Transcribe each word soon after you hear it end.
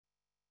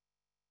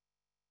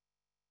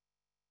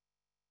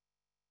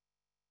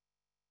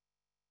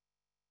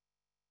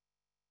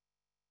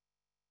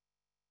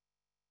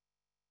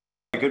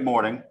good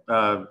morning.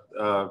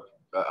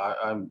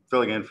 I'm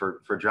filling in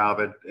for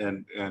Javed,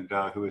 and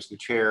who is the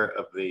chair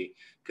of the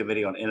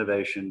Committee on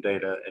Innovation,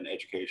 Data, and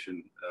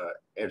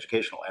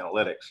Educational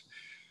Analytics.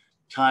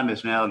 Time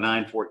is now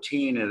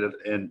 9:14,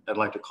 and I'd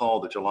like to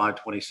call the July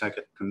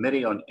 22nd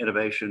Committee on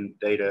Innovation,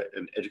 Data,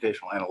 and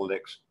Educational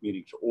Analytics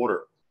meeting to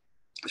order.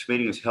 This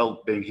meeting is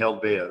being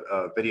held via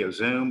video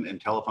Zoom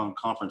and telephone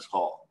conference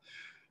call.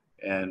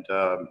 And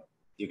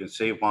you can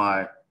see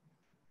why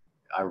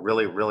I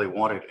really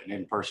wanted an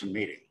in-person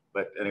meeting.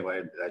 But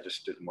anyway, that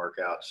just didn't work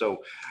out.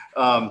 So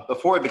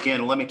before I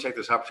begin, let me take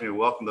this opportunity to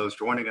welcome those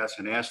joining us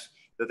and ask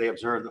that they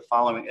observe the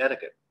following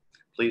etiquette.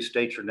 Please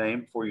state your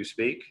name before you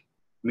speak,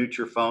 mute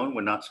your phone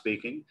when not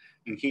speaking,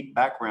 and keep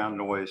background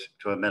noise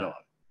to a minimum.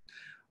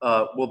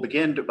 We'll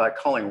begin by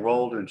calling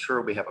roll to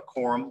ensure we have a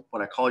quorum.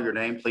 When I call your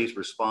name, please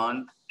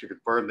respond to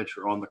confirm that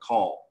you're on the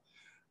call.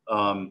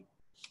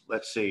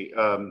 Let's see,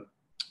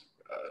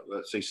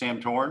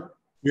 Sam Torn.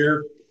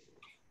 Here.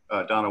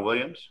 Donna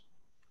Williams.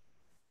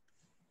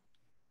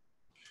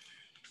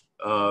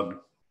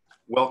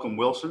 Welcome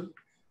Wilson.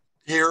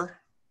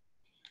 Here.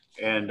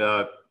 And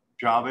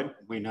Javed,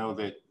 we know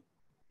that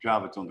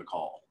Javed's on the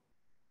call.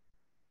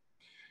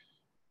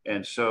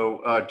 And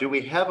so do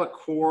we have a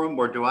quorum,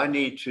 or do I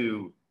need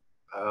to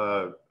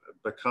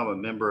become a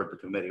member of the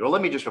committee? Well,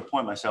 let me just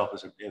appoint myself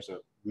as a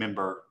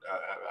member.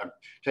 I'm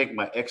taking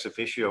my ex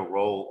officio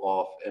role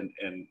off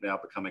and now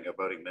becoming a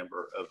voting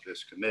member of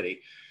this committee.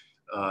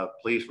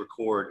 Please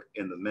record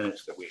in the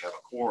minutes that we have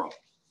a quorum.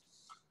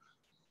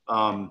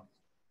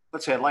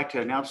 Let's say I'd like to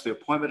announce the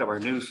appointment of our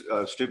new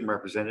student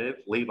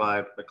representative,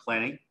 Levi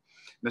McClaney.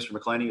 Mr.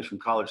 McClaney is from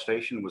College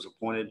Station and was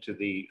appointed to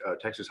the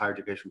Texas Higher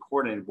Education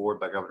Coordinating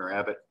Board by Governor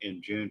Abbott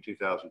in June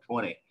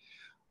 2020.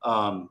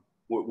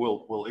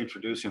 We'll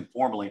introduce him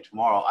formally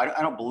tomorrow.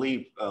 I don't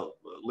believe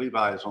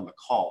Levi is on the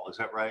call. Is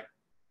that right?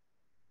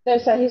 No,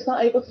 sir, he's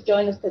not able to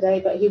join us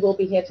today, but he will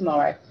be here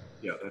tomorrow.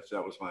 Yeah,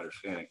 that was my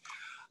understanding.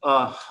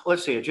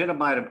 Let's see, agenda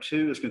item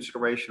 2 is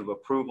consideration of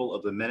approval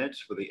of the minutes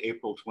for the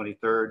April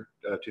 23rd,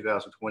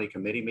 2020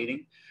 committee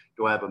meeting.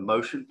 Do I have a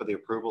motion for the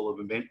approval of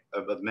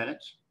the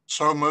minutes?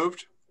 So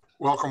moved.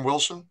 Welcome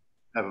Wilson.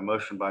 I have a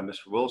motion by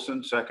Mr.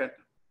 Wilson, second.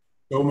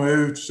 So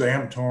moved,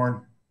 Sam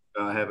Torn.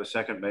 I have a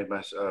second made by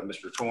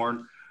Mr.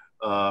 Torn.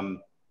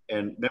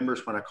 And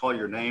members, when I call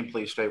your name,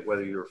 please state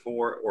whether you're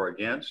for or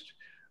against.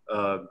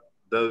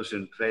 Those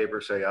in favor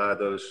say aye,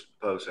 those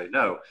opposed say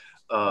no.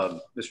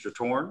 Mr.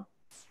 Torn?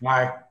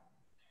 Aye.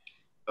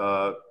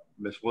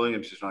 Ms.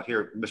 Williams is not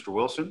here. Mr.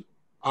 Wilson?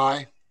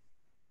 Aye.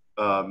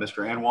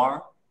 Mr.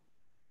 Anwar?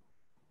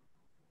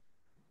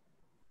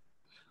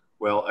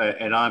 Well,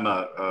 and I'm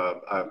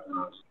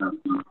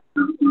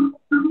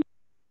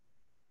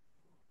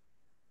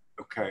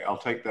okay, I'll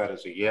take that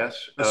as a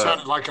yes. It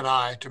sounded like an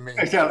aye to me.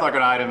 It sounds like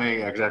an aye to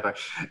me, exactly.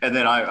 And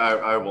then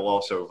I will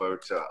also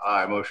vote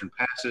aye. Motion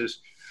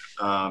passes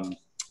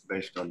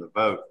based on the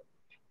vote.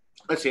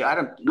 Let's see,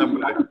 item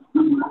number.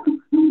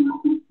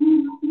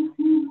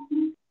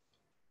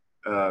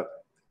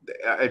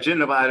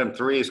 Agenda item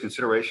 3 is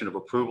consideration of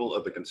approval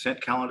of the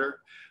consent calendar.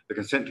 The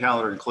consent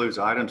calendar includes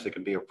items that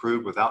can be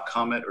approved without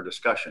comment or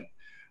discussion.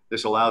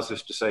 This allows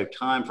us to save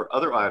time for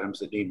other items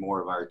that need more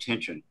of our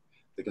attention.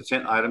 The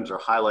consent items are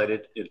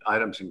highlighted in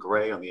items in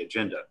gray on the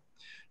agenda.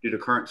 Due to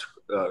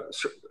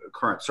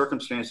current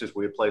circumstances,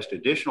 we have placed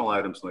additional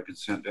items on the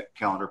consent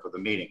calendar for the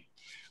meeting.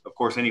 Of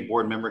course, any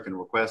board member can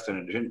request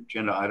an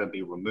agenda item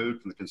be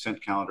removed from the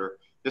consent calendar.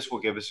 This will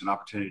give us an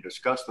opportunity to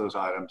discuss those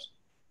items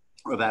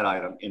or that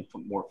item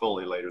more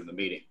fully later in the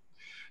meeting.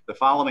 The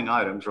following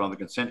items are on the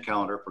consent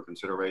calendar for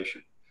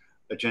consideration.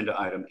 Agenda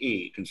item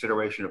E,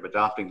 consideration of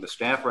adopting the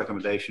staff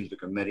recommendation to the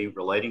committee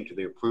relating to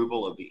the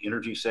approval of the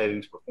energy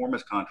savings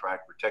performance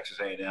contract for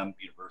Texas A&M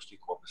University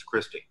Corpus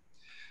Christi.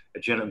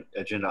 Agenda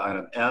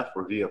item F,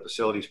 review of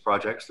facilities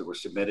projects that were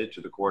submitted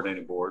to the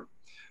coordinating board.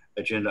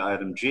 Agenda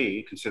item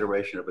G,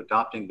 consideration of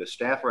adopting the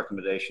staff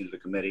recommendation to the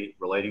committee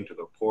relating to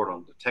the report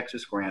on the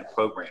Texas Grant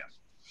Program.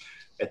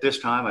 At this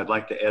time, I'd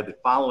like to add the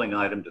following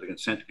item to the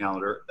consent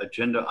calendar.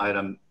 Agenda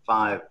item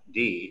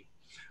 5D,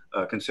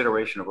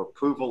 consideration of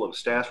approval of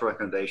staff's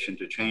recommendation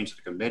to change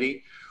the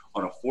committee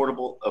on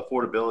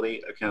affordability,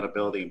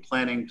 accountability, and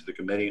planning to the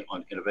committee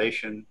on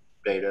innovation,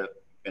 data,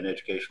 and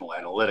educational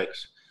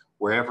analytics,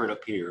 wherever it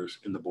appears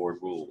in the board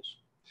rules.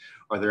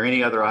 Are there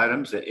any other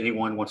items that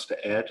anyone wants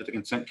to add to the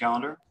consent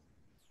calendar?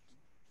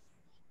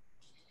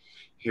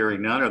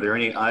 Hearing none, are there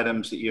any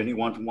items that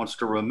anyone wants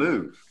to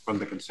remove from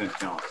the consent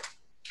calendar?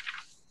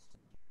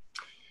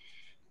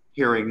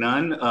 Hearing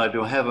none,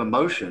 do I have a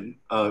motion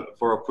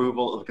for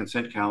approval of the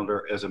consent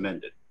calendar as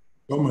amended?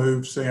 So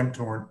moved, Sam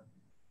Torn.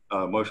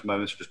 Motion by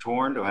Mr.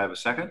 Torn. Do I have a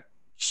second?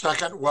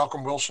 Second,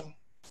 welcome Wilson.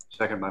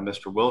 Second by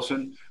Mr.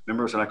 Wilson.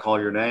 Members, when I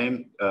call your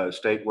name,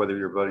 state whether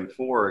you're voting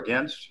for or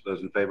against.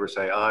 Those in favor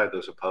say aye.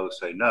 Those opposed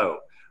say no.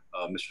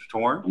 Mr.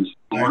 Torn?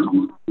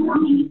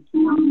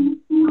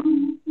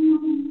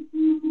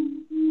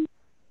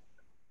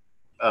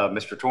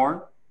 Mr.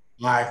 Torn?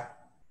 Aye.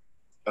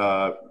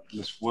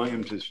 Ms.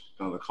 Williams is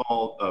on the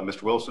call.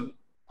 Mr. Wilson?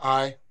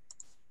 Aye.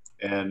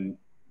 And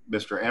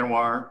Mr.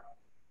 Anwar?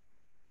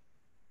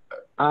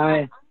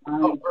 Aye.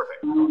 Oh,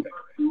 perfect. Okay.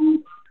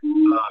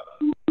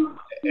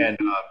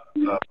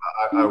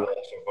 I will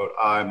also vote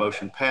aye.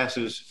 Motion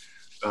passes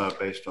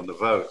based on the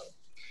vote.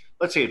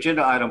 Let's see,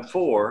 agenda item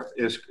 4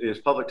 is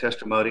public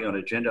testimony on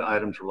agenda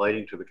items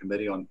relating to the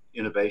Committee on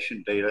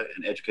Innovation, Data,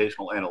 and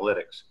Educational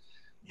Analytics.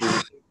 We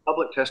received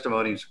public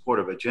testimony in support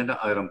of agenda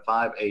item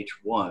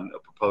 5H1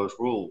 of proposed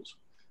rules.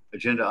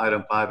 Agenda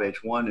item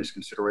 5H1 is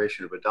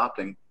consideration of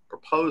adopting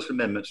proposed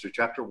amendments to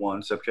Chapter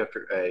 1,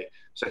 Subchapter A,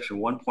 Section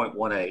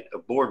 1.18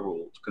 of Board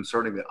Rules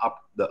concerning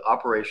the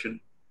operation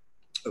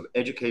of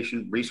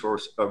education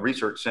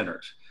research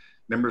centers.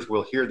 Members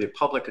will hear the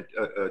public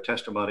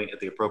testimony at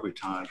the appropriate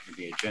time in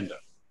the agenda.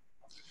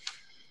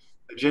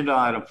 Agenda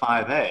item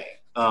 5A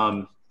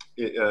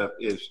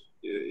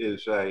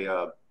is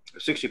a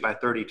 60 by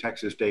 30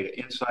 Texas Data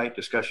Insight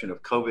discussion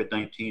of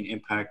COVID-19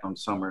 impact on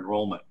summer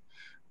enrollment.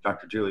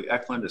 Dr. Julie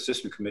Eklund,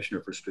 Assistant Commissioner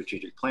for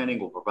Strategic Planning,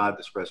 will provide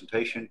this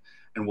presentation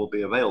and will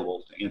be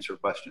available to answer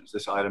questions.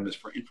 This item is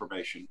for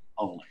information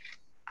only.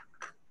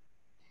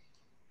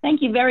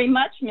 Thank you very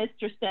much,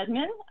 Mr.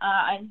 Stedman.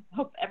 I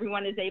hope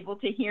everyone is able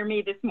to hear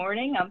me this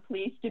morning. I'm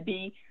pleased to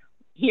be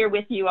here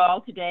with you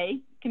all today,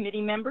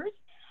 committee members,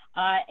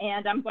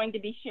 and I'm going to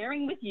be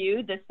sharing with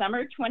you the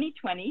summer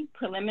 2020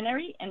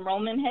 preliminary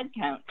enrollment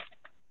headcount.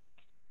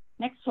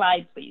 Next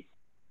slide, please.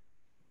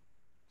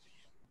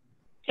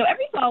 So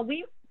every fall,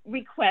 we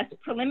request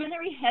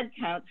preliminary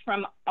headcounts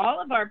from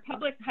all of our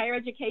public higher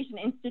education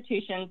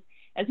institutions,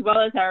 as well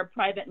as our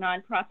private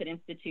nonprofit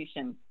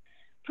institutions.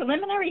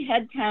 Preliminary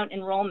headcount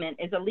enrollment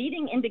is a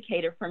leading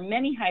indicator for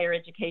many higher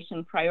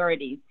education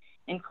priorities,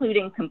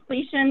 including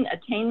completion,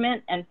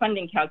 attainment, and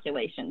funding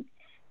calculations.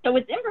 So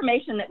it's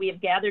information that we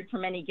have gathered for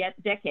many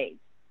decades.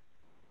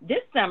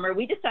 This summer,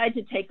 we decided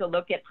to take a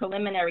look at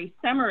preliminary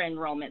summer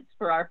enrollments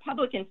for our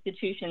public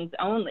institutions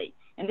only,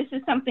 and this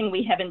is something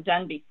we haven't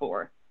done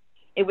before.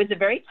 It was a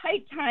very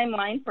tight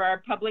timeline for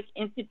our public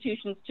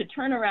institutions to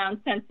turn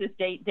around census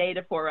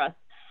data for us,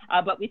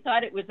 but we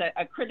thought it was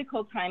a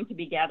critical time to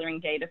be gathering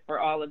data for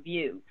all of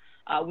you.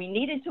 We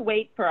needed to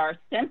wait for our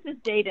census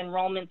data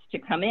enrollments to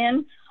come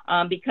in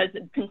because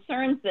of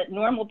concerns that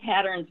normal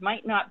patterns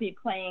might not be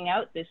playing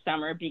out this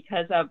summer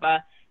because of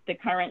the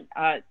current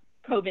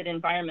COVID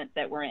environment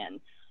that we're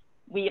in.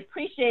 We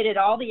appreciated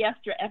all the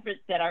extra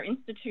efforts that our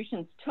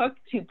institutions took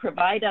to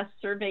provide us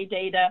survey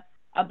data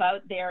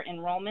about their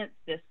enrollments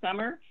this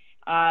summer.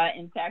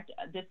 In fact,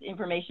 this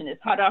information is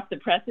hot off the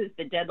presses.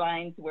 The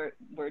deadlines were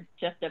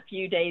just a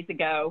few days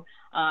ago.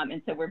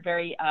 And so we're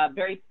very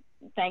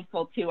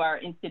thankful to our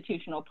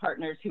institutional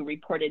partners who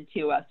reported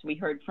to us. We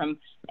heard from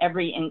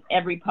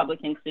every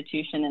public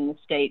institution in the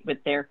state with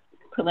their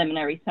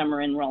preliminary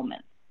summer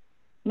enrollment.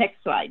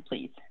 Next slide,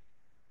 please.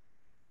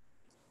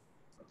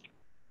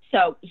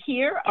 So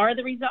here are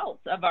the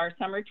results of our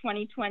summer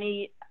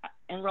 2020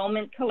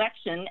 enrollment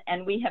collection,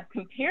 and we have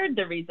compared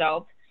the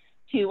results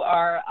to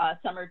our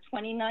summer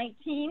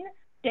 2019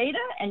 data,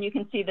 and you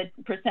can see the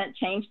percent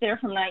change there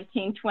from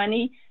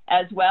 1920,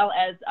 as well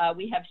as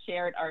we have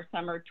shared our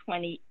summer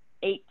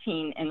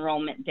 2018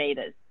 enrollment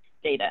data.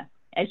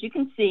 As you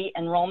can see,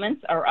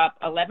 enrollments are up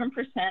 11%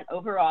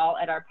 overall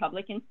at our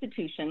public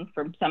institutions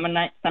from summer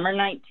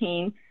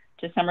 19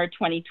 to summer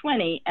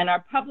 2020, and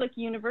our public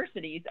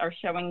universities are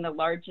showing the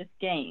largest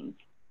gains.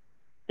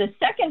 The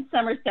second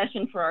summer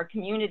session for our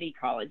community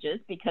colleges,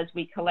 because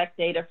we collect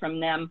data from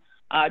them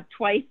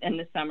twice in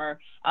the summer,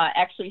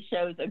 actually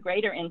shows a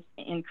greater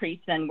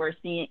increase than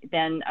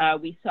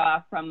we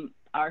saw from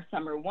our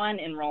summer 1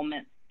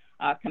 enrollment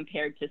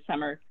compared to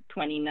summer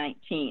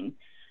 2019.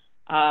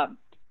 I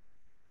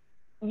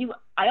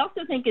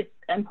also think it's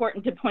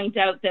important to point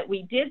out that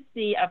we did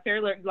see a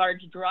fairly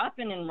large drop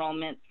in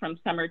enrollment from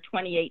summer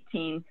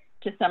 2018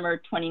 to summer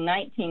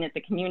 2019 at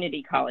the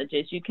community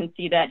colleges. You can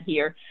see that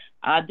here.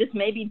 This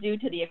may be due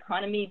to the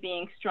economy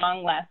being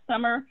strong last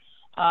summer.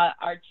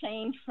 Our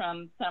change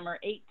from summer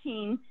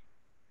 18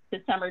 to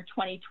summer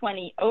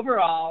 2020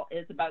 overall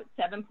is about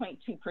 7.2%.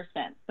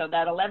 So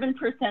that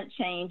 11%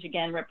 change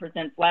again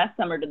represents last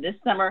summer to this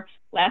summer.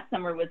 Last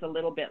summer was a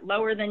little bit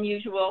lower than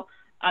usual,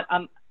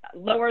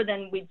 lower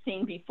than we'd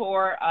seen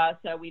before.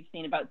 So we've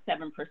seen about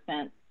 7%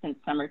 since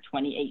summer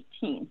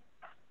 2018.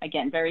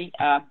 Again, very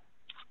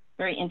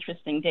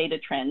interesting data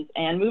trends.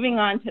 And moving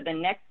on to the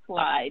next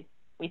slide,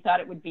 we thought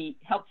it would be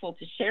helpful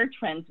to share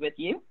trends with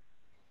you.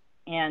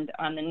 And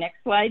on the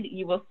next slide,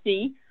 you will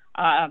see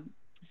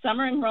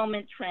summer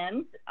enrollment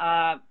trends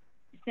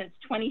since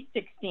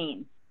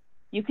 2016.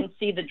 You can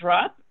see the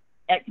drop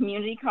at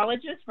community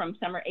colleges from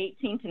summer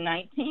 18 to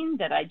 19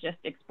 that I just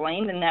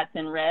explained, and that's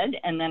in red.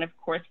 And then, of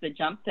course, the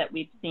jump that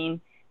we've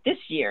seen this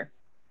year.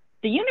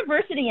 The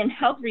university and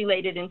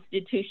health-related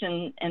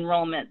institution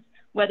enrollments,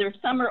 whether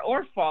summer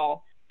or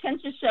fall,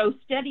 tend to show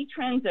steady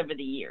trends over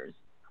the years.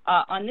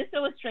 On this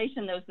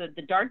illustration, those are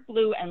the dark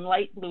blue and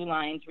light blue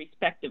lines,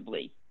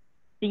 respectively.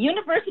 The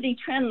university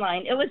trend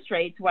line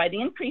illustrates why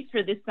the increase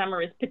for this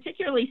summer is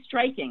particularly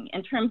striking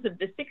in terms of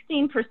the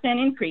 16%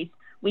 increase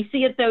we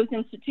see at those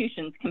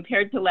institutions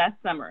compared to last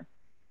summer.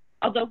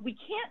 Although we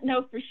can't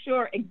know for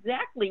sure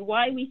exactly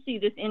why we see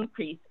this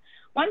increase,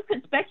 one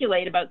could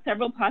speculate about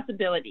several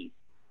possibilities.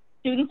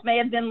 Students may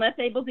have been less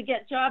able to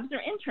get jobs or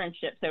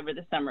internships over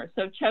the summer,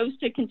 so chose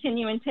to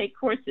continue and take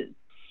courses.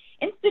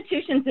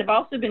 Institutions have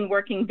also been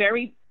working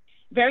very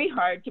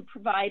hard to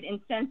provide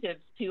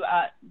incentives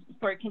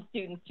for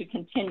students to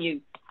continue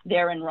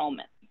their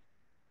enrollment.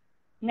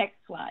 Next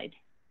slide.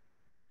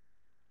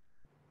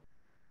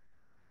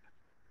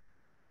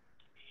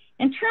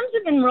 In terms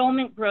of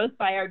enrollment growth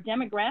by our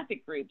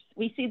demographic groups,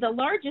 we see the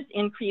largest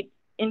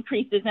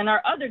increases in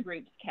our other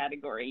groups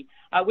category,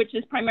 which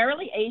is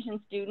primarily Asian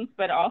students,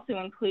 but also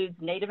includes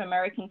Native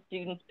American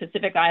students,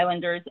 Pacific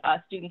Islanders,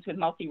 students with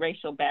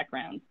multiracial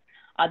backgrounds.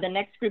 The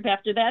next group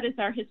after that is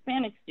our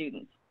Hispanic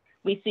students.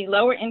 We see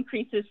lower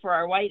increases for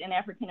our white and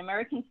African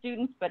American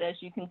students, but as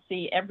you can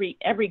see,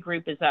 every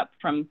group is up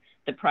from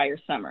the prior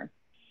summer.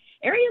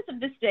 Areas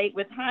of the state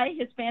with high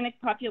Hispanic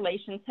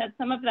populations had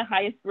some of the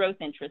highest growth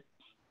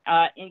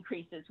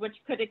increases, which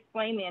could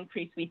explain the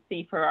increase we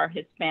see for our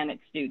Hispanic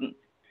students.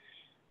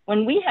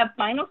 When we have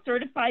final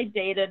certified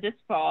data this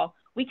fall,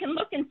 we can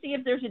look and see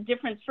if there's a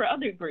difference for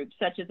other groups,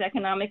 such as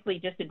economically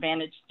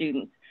disadvantaged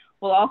students.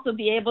 We'll also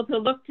be able to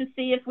look to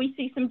see if we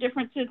see some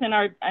differences in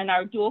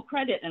our dual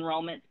credit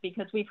enrollments,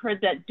 because we've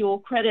heard that dual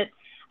credit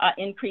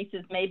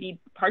increases may be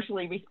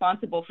partially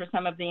responsible for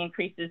some of the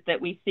increases that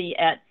we see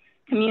at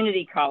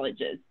community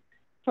colleges.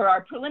 For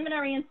our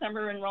preliminary and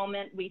summer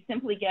enrollment, we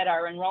simply get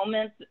our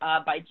enrollments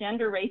by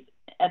gender, race,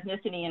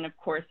 ethnicity, and of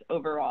course,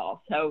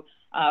 overall. So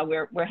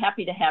we're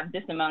happy to have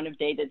this amount of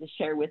data to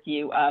share with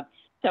you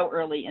so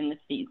early in the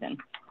season.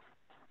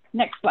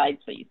 Next slide,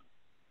 please.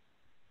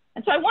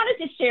 And so I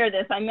wanted to share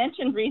this. I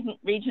mentioned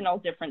regional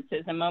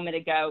differences a moment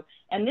ago,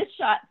 and this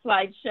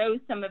slide shows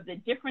some of the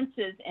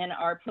differences in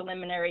our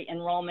preliminary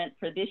enrollment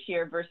for this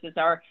year versus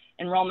our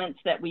enrollments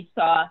that we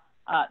saw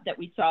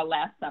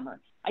last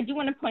summer. I do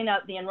want to point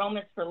out the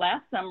enrollments for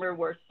last summer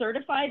were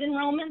certified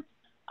enrollments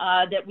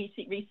that we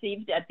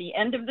received at the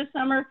end of the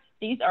summer.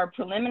 These are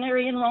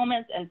preliminary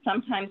enrollments, and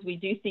sometimes we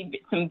do see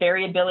some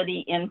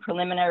variability in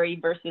preliminary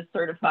versus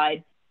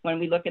certified when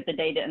we look at the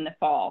data in the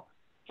fall.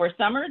 For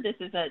summer, this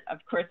is, of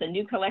course, a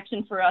new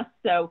collection for us,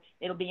 so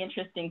it'll be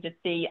interesting to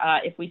see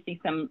if we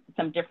see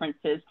some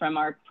differences from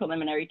our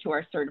preliminary to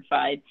our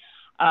certified.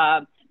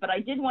 But I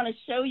did want to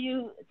show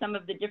you some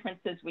of the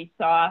differences we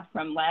saw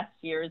from last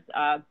year's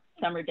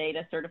summer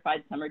data,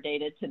 certified summer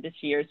data, to this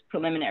year's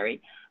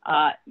preliminary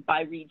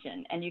by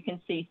region. And you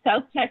can see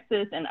South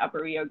Texas and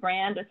Upper Rio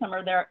Grande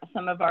are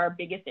some of our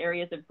biggest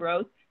areas of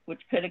growth,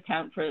 which could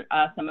account for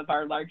some of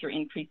our larger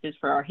increases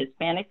for our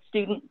Hispanic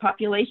student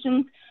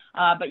populations.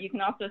 But you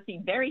can also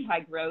see very high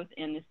growth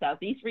in the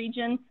Southeast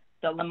region.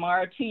 The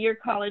Lamar two-year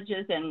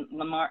colleges and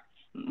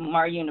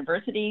Lamar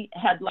University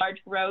had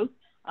large growth.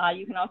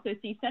 You can also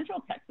see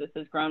Central Texas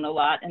has grown a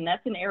lot, and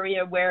that's an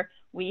area where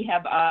we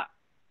have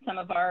some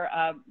of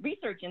our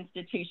research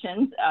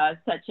institutions,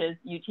 such as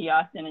UT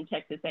Austin and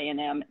Texas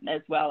A&M,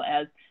 as well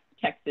as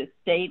Texas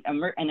State,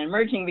 an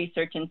emerging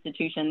research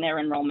institution. Their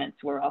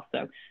enrollments were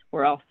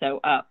also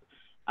up.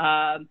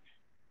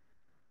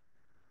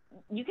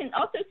 You can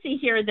also see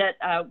here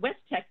that West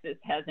Texas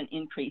has an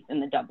increase in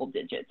the double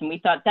digits, and we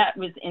thought that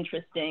was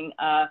interesting.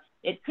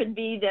 It could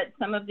be that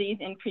some of these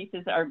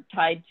increases are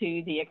tied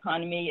to the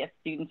economy. If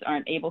students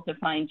aren't able to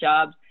find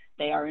jobs,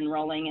 they are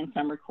enrolling in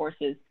summer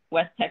courses.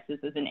 West Texas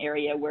is an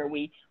area where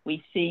we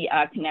see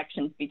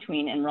connections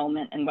between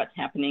enrollment and what's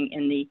happening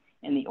in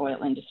the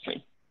oil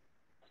industry.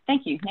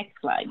 Thank you. Next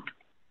slide.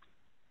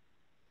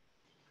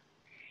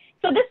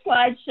 So this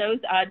slide shows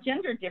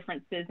gender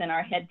differences in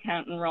our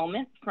headcount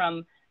enrollment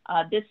from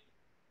this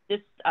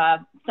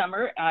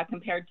summer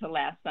compared to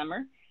last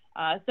summer.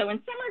 So in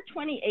summer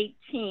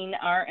 2018,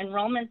 our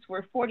enrollments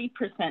were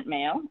 40%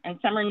 male, and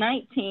summer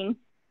 19,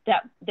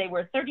 that they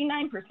were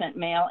 39%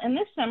 male. And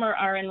this summer,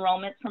 our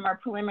enrollments from our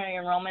preliminary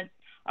enrollments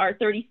are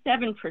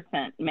 37%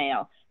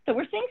 male. So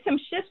we're seeing some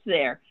shifts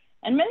there.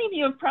 And many of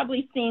you have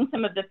probably seen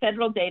some of the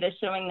federal data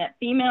showing that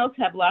females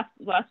have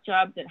lost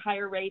jobs at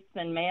higher rates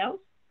than males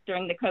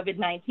during the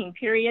COVID-19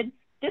 period.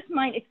 This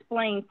might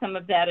explain some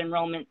of that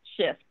enrollment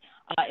shift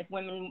if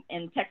women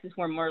in Texas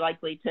were more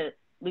likely to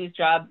lose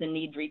jobs and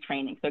need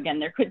retraining. So again,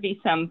 there could be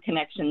some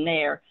connection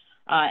there.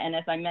 And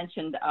as I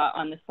mentioned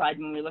on the slide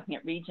when we were looking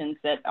at regions,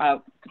 that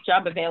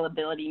job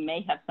availability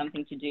may have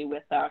something to do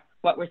with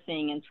what we're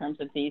seeing in terms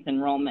of these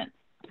enrollments.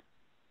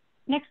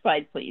 Next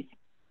slide, please.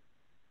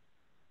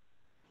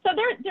 So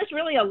there's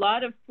really a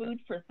lot of food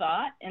for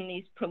thought in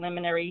these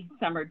preliminary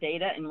summer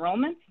data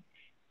enrollments.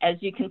 As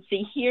you can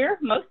see here,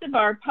 most of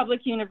our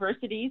public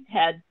universities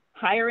had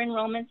higher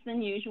enrollments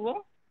than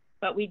usual,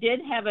 but we did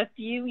have a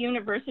few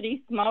universities,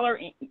 smaller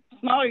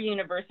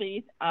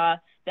universities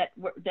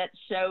that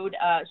showed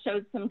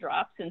some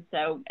drops,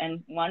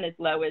 and one as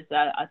low as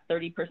a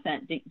 30%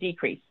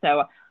 decrease.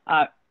 So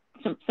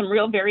some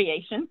real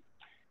variation.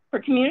 For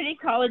community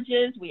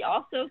colleges, we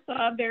also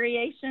saw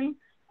variation.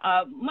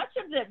 Much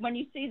of when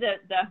you see the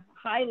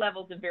high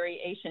levels of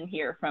variation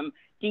here, from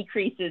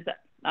decreases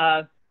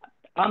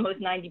almost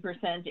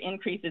 90%,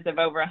 increases of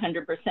over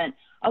 100%.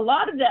 A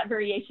lot of that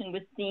variation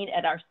was seen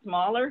at our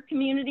smaller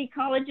community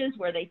colleges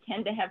where they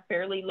tend to have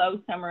fairly low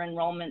summer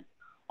enrollments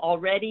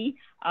already.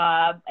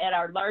 At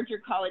our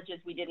larger colleges,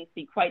 we didn't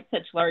see quite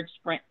such large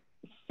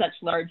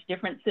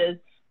differences,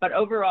 but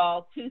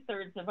overall,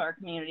 2/3 of our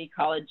community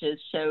colleges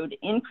showed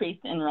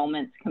increased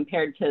enrollments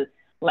compared to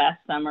last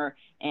summer,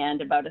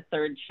 and about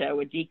 1/3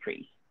 show a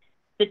decrease.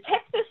 The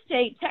Texas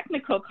State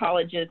Technical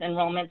Colleges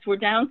enrollments were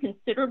down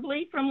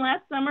considerably from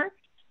last summer,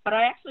 but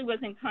I actually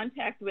was in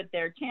contact with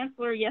their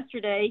chancellor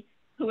yesterday,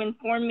 who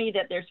informed me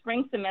that their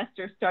spring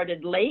semester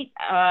started late,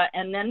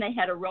 and then they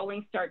had a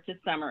rolling start to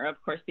summer,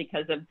 of course,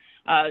 because of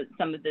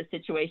some of the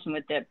situation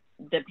with the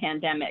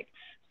pandemic.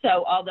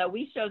 So although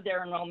we showed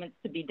their enrollments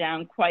to be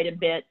down quite a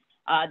bit,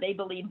 they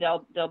believe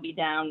they'll be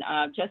down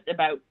just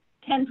about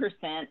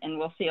 10%, and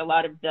we'll see a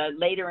lot of the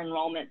later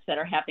enrollments that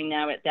are happening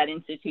now at that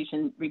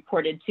institution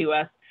reported to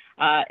us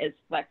as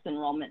flex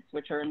enrollments,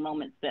 which are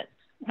enrollments that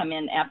come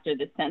in after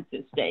the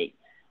census date.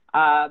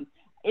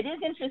 It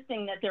is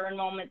interesting that their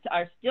enrollments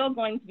are still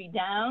going to be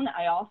down.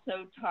 I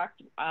also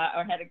talked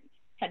or had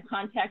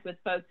contact with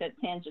folks at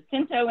San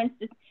Jacinto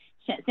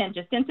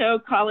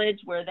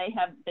College, where they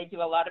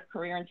do a lot of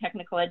career and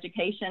technical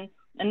education,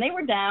 and they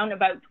were down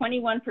about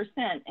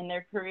 21% in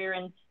their career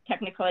and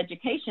technical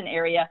education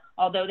area,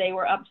 although they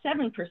were up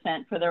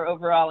 7% for their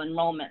overall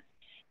enrollment.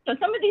 So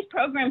some of these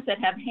programs that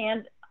have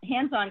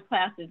hands-on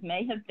classes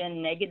may have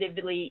been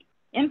negatively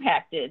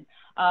impacted.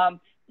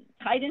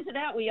 Tied into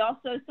that, we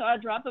also saw a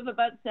drop of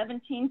about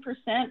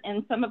 17%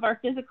 in some of our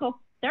physical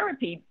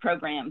therapy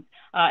programs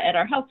at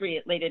our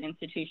health-related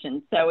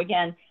institutions. So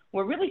again,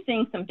 we're really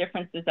seeing some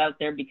differences out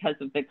there because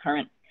of the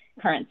current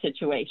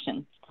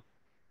situation.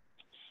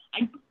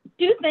 I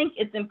do think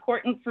it's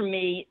important for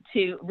me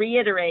to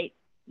reiterate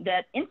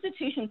that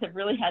institutions have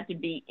really had to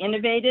be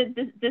innovative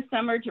this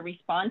summer to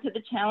respond to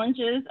the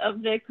challenges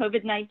of the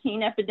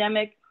COVID-19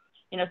 epidemic.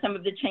 You know, some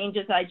of the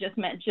changes I just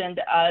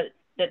mentioned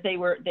that they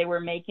were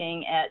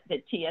making at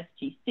the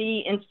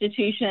TSTC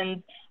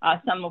institutions,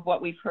 some of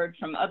what we've heard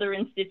from other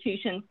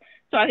institutions.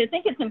 So I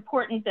think it's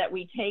important that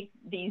we take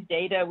these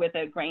data with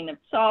a grain of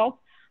salt.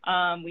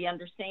 We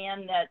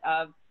understand that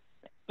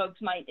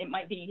it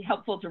might be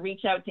helpful to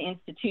reach out to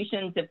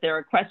institutions if there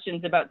are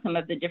questions about some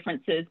of the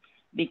differences,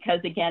 because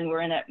again,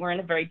 we're in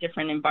a very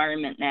different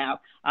environment now.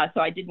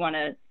 So I did want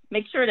to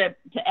make sure to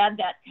add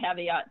that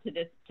caveat to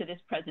this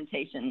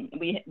presentation.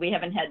 We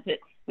haven't had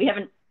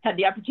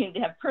the opportunity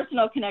to have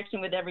personal connection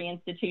with every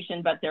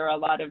institution, but there are a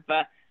lot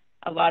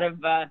of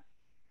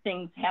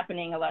things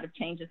happening, a lot of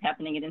changes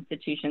happening at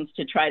institutions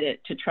to try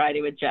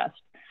to adjust.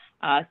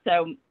 Last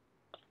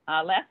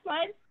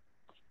slide.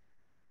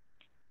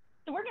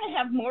 So we're going to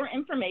have more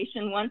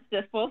information once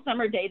the full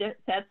summer data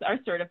sets are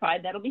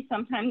certified. That'll be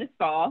sometime this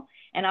fall,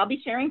 and I'll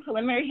be sharing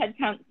preliminary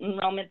headcount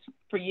enrollments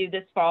for you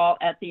this fall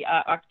at the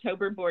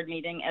October board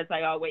meeting, as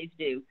I always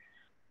do.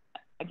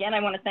 Again, I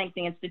want to thank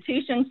the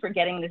institutions for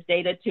getting this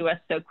data to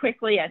us so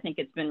quickly. I think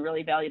it's been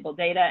really valuable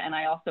data, and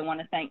I also want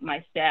to thank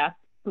my staff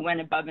who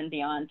went above and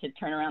beyond to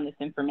turn around this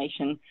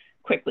information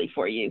quickly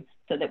for you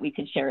so that we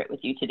could share it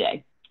with you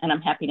today. And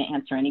I'm happy to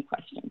answer any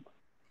questions.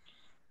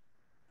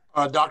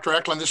 Dr.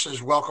 Eklund, this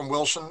is Welcome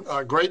Wilson.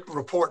 Great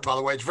report, by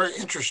the way. It's very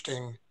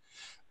interesting,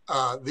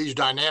 these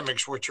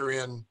dynamics, which are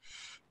in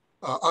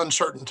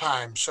uncertain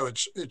times. So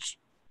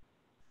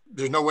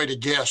there's no way to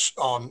guess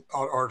on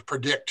or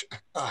predict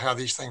how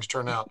these things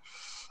turn out.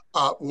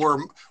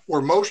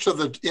 Were most of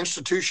the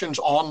institutions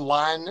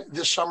online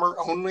this summer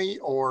only,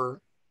 or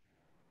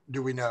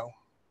do we know?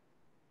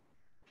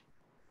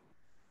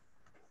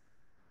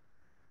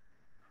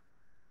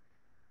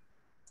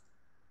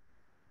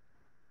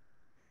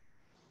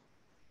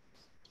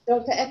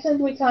 Dr.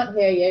 Eklund, we can't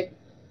hear you.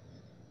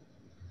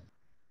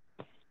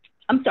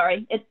 I'm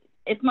sorry.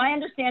 It's my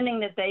understanding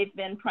that they've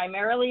been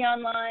primarily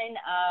online,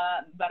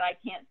 but I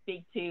can't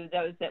speak to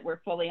those that were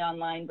fully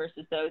online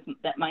versus those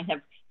that might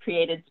have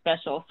created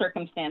special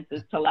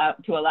circumstances to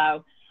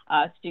allow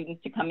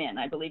students to come in.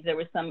 I believe there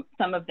was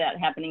some of that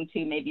happening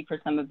too, maybe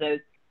for some of those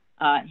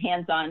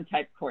hands-on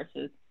type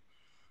courses.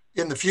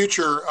 In the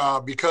future,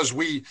 because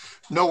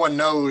no one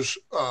knows,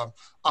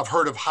 I've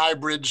heard of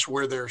hybrids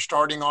where they're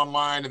starting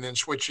online and then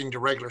switching to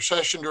regular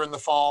session during the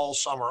fall.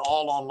 Some are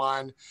all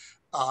online.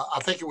 I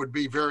think it would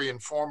be very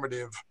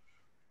informative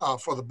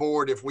for the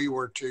board if we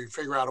were to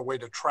figure out a way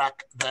to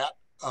track that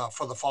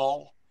for the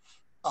fall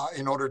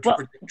in order to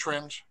predict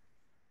trends.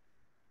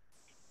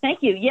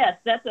 Thank you. Yes,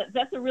 that's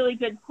a really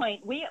good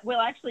point. We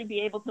will actually be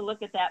able to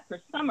look at that for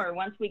summer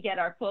once we get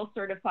our full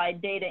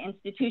certified data.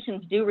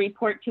 Institutions do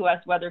report to us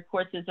whether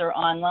courses are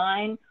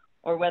online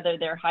or whether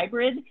they're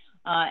hybrid,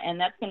 and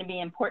that's going to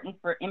be important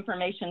for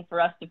information for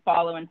us to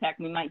follow. In fact,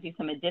 we might do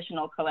some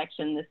additional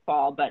collection this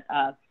fall, but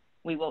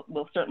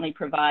we'll certainly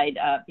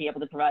be able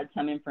to provide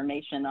some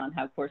information on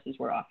how courses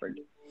were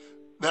offered.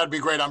 That'd be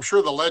great. I'm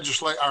sure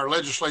our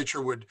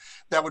legislature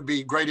that would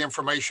be great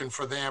information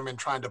for them in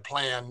trying to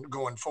plan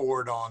going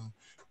forward on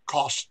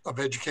costs of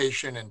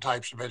education and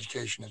types of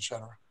education, et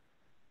cetera.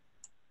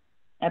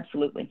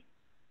 Absolutely.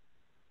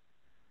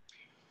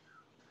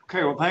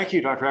 Okay, well, thank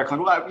you, Dr.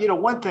 Eklund. Well,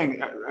 one thing,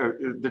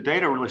 the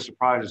data really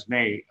surprises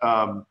me.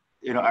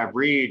 I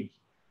read,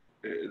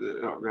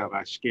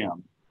 I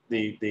skim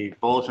the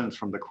bulletins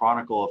from the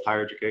Chronicle of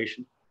Higher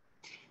Education,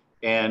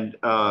 and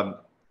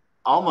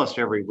almost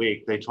every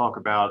week they talk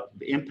about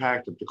the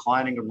impact of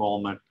declining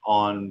enrollment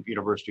on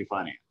university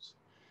finance.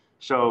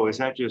 So is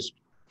that just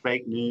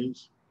fake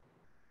news?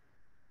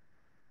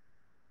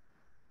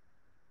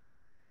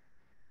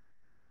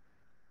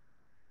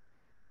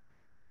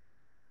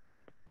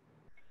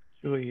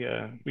 Julie,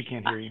 we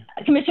can't hear you.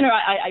 Commissioner,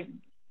 I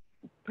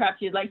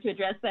perhaps you'd like to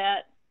address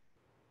that.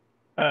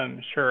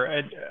 Sure.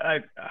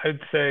 I'd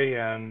say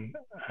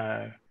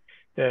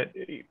that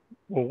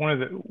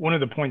one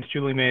of the points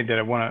Julie made that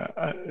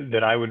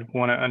I would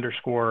want to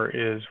underscore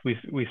is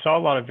we saw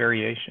a lot of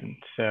variation.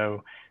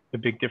 So the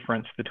big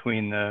difference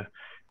between the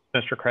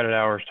semester credit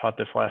hours taught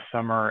this last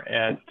summer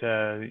at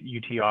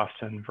UT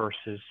Austin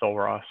versus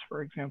Sul-Ross,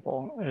 for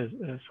example.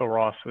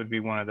 Sul-Ross would be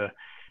one of the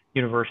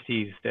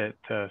universities that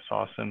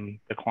saw some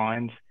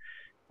declines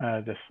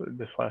this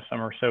last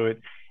summer. So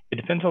it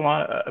depends a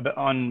lot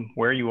on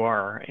where you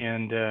are,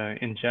 and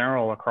in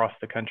general across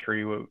the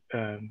country,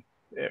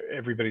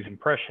 everybody's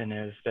impression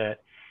is that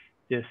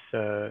this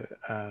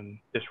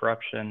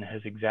disruption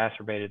has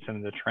exacerbated some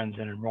of the trends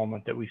in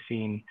enrollment that we've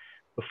seen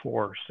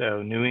before.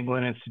 So New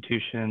England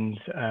institutions,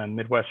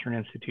 Midwestern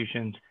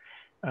institutions,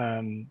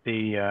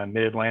 the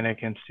Mid-Atlantic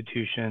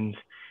institutions,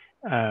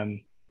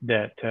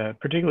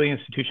 particularly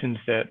institutions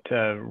that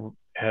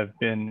have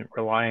been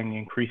relying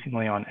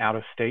increasingly on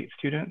out-of-state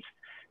students,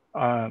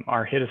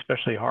 are hit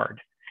especially hard.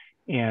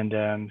 And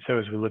so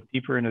as we look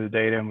deeper into the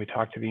data and we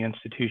talk to the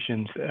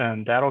institutions,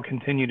 that'll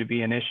continue to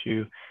be an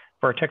issue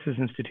for our Texas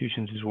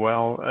institutions as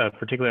well,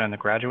 particularly on the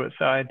graduate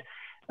side.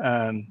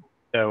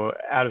 So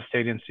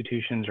out-of-state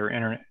institutions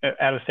or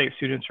out-of-state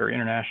students or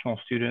international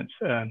students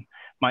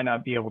might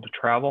not be able to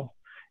travel,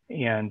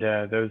 and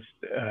those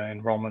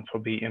enrollments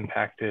will be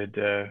impacted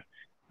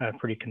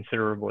pretty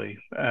considerably,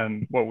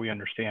 what we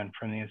understand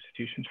from the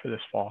institutions for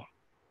this fall.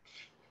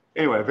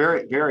 Anyway,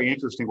 very, very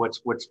interesting. What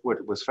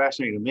was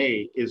fascinating to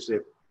me is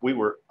that we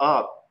were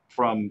up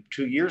from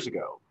 2 years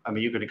ago. I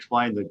mean, you could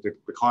explain the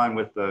decline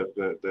with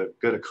the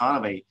good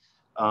economy,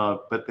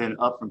 but then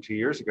up from 2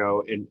 years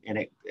ago, and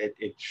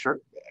it sure,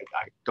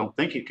 I don't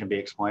think it can be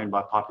explained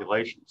by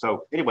population.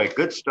 So anyway,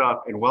 good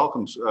stuff. And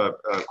Welcome's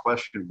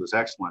question was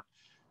excellent.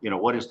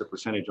 What is the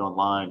percentage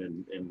online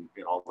and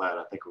all that?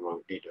 I think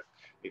we'll need to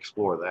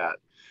explore that.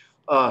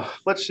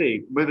 Let's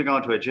see, moving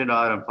on to agenda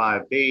item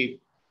 5B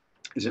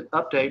is an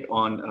update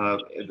on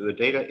the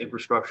data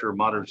infrastructure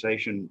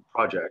modernization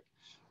project.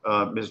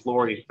 Ms.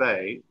 Lori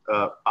Fay,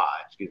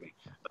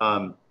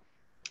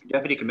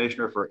 Deputy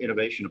Commissioner for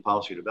Innovation and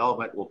Policy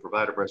Development, will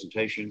provide a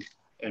presentation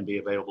and be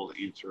available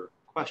to answer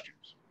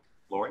questions.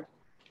 Lori?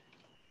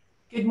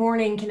 Good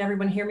morning. Can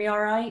everyone hear me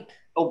all right?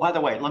 Oh, by the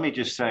way, let me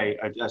just say,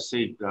 I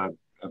see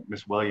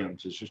Ms.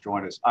 Williams has just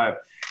joined us.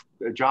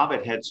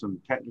 Javed had some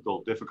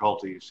technical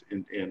difficulties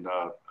in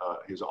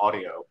his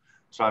audio,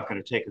 so I've kind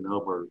of taken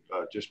over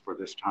just for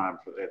this time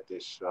for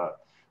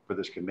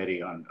this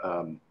committee on.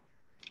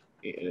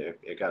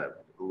 I got to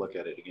look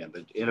at it again.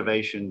 The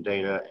Innovation,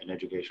 Data, and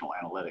Educational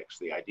Analytics,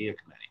 the IDEA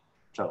Committee.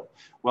 So,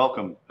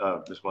 welcome,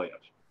 Ms.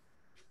 Williams.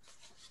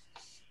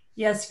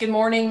 Yes, good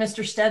morning,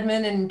 Mr.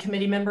 Stedman and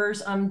committee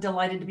members. I'm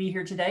delighted to be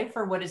here today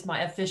for what is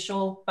my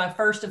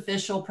first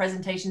official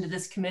presentation to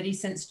this committee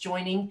since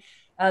joining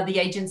the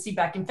agency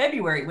back in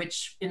February,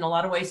 which in a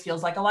lot of ways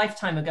feels like a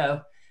lifetime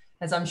ago,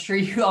 as I'm sure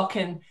you all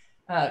can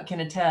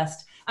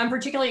attest. I'm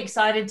particularly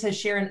excited to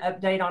share an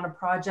update on a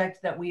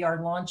project that we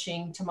are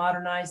launching to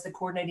modernize the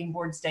coordinating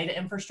board's data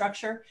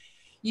infrastructure.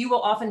 You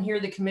will often hear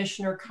the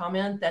commissioner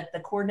comment that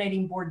the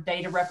coordinating board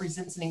data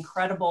represents an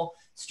incredible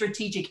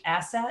strategic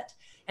asset,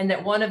 and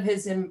that one of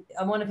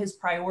his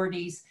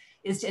priorities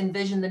is to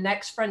envision the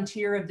next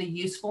frontier of the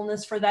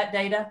usefulness for that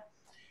data.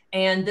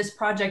 And this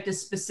project is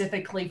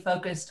specifically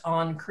focused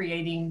on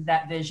creating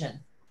that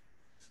vision.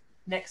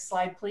 Next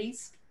slide,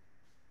 please.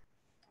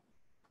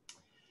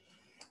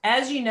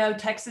 As you know,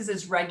 Texas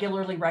is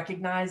regularly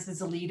recognized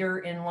as a leader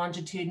in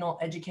longitudinal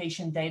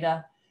education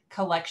data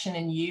collection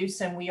and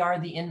use, and we are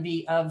the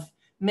envy of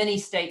many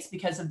states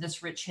because of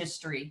this rich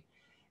history.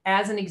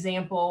 As an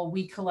example,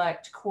 we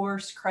collect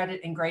course,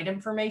 credit, and grade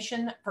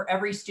information for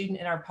every student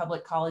in our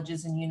public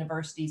colleges and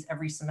universities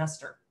every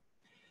semester.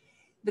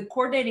 The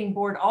coordinating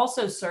board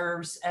also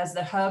serves as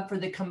the hub for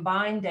the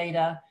combined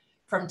data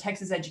from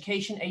Texas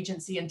Education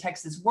Agency and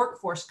Texas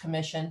Workforce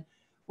Commission,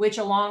 which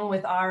along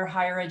with our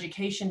higher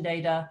education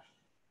data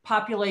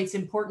populates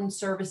important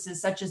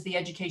services such as the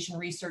Education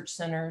Research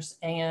Centers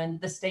and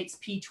the state's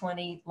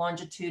P20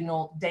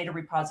 longitudinal data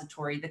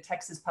repository, the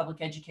Texas Public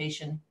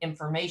Education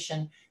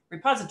Information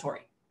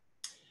Repository,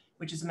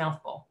 which is a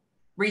mouthful,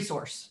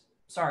 resource,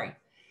 sorry.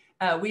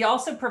 We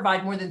also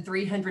provide more than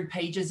 300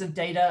 pages of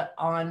data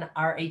on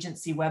our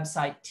agency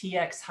website,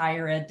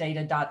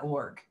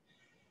 txhighereddata.org.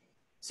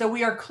 So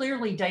we are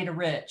clearly data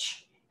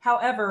rich.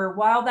 However,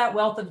 while that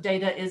wealth of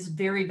data is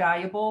very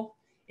valuable,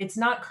 it's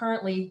not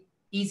currently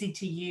easy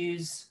to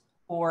use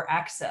or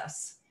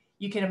access.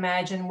 You can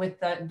imagine with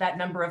that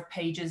number of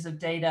pages of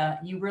data,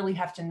 you really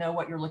have to know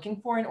what you're looking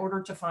for in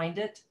order to find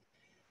it.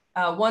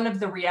 One of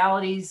the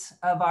realities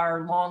of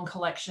our long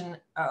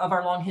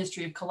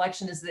history of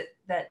collection is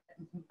that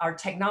our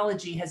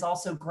technology has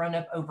also grown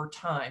up over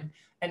time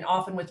and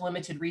often with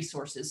limited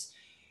resources,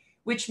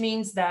 which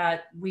means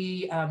that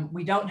we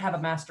don't have a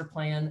master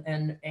plan,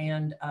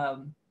 and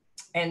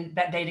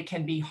that data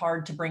can be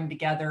hard to bring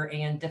together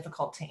and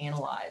difficult to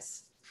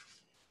analyze.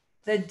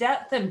 The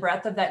depth and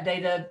breadth of that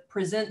data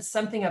presents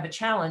something of a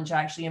challenge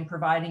actually in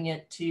providing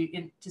it to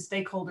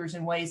stakeholders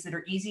in ways that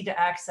are easy to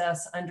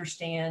access,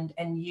 understand,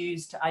 and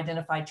use to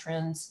identify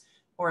trends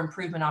or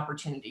improvement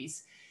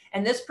opportunities.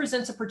 And this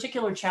presents a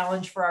particular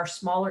challenge for our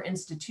smaller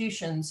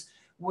institutions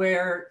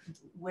where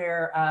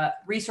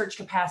research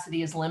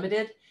capacity is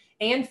limited,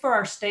 and for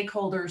our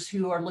stakeholders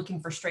who are looking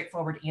for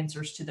straightforward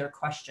answers to their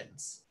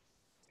questions.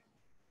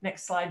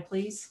 Next slide,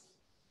 please.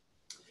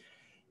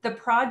 The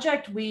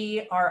project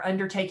we are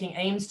undertaking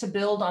aims to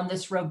build on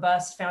this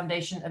robust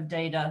foundation of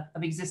data,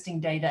 of existing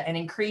data, and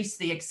increase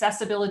the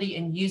accessibility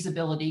and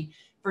usability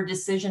for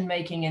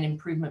decision-making and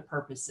improvement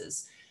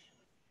purposes.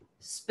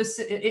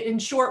 In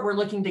short, we're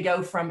looking to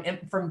go from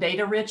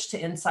data-rich to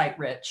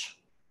insight-rich.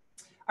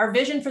 Our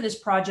vision for this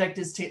project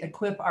is to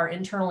equip our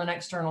internal and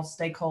external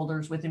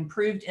stakeholders with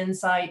improved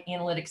insight,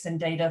 analytics, and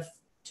data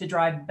to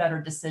drive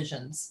better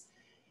decisions.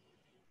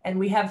 And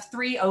we have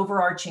 3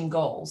 overarching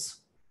goals.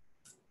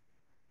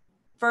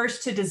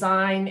 First, to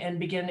design and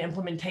begin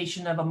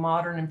implementation of a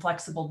modern and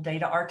flexible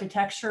data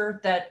architecture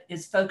that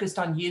is focused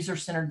on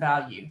user-centered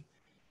value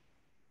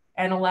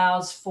and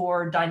allows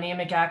for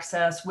dynamic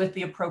access with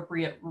the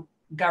appropriate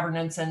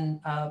governance and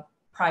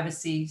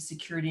privacy,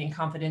 security, and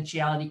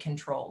confidentiality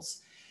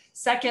controls.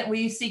 Second,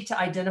 we seek to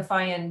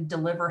identify and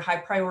deliver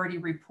high-priority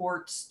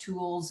reports,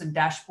 tools, and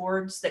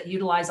dashboards that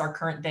utilize our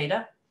current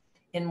data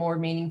in more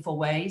meaningful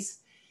ways.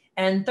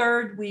 And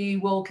third, we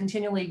will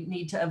continually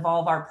need to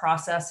evolve our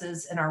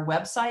processes and our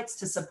websites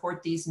to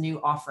support these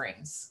new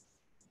offerings.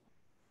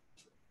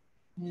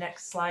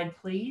 Next slide,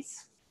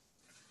 please.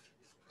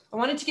 I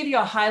wanted to give you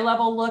a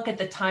high-level look at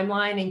the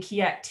timeline and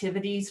key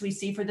activities we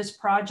see for this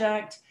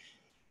project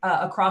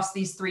across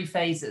these 3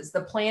 phases. The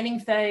planning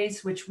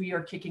phase, which we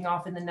are kicking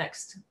off in the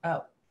next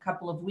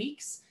couple of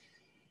weeks,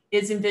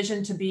 is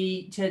envisioned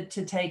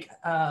to take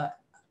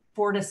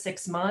 4 to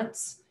 6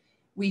 months.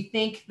 We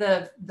think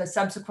the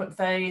subsequent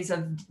phase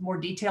of more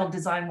detailed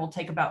design will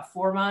take about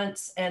 4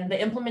 months, and the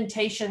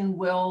implementation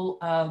will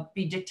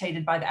be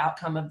dictated by the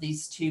outcome of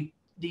these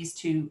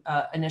two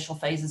initial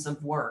phases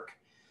of work.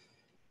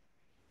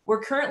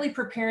 We're currently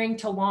preparing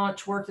to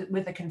launch work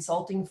with a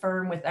consulting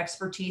firm with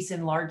expertise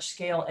in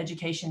large-scale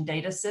education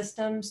data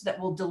systems that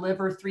will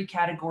deliver 3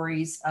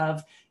 categories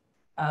of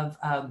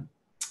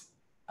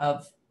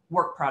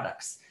work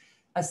products.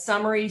 A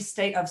summary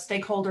of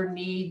stakeholder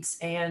needs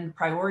and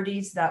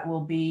priorities that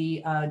will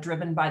be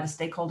driven by the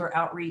stakeholder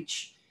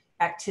outreach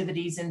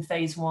activities in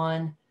phase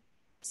 1.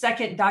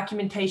 Second,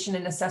 documentation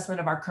and assessment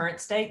of our current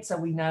state, so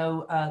we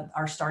know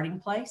our starting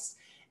place.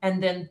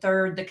 And then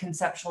third, the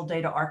conceptual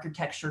data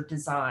architecture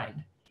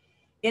design.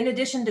 In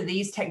addition to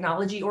these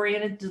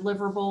technology-oriented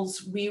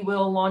deliverables, we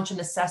will launch an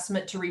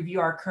assessment to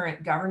review our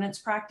current governance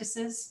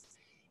practices,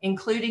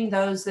 including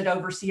those that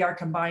oversee our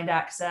combined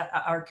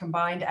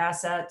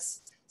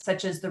assets,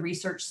 such as the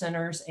research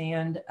centers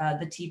and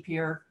the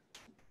TPEER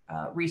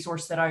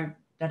resource that I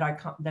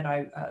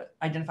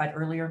identified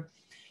earlier.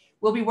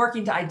 We'll be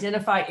working to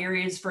identify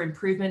areas for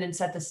improvement and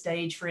set the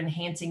stage for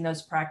enhancing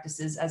those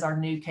practices as our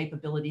new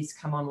capabilities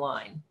come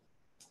online.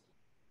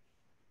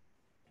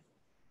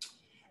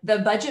 The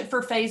budget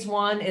for phase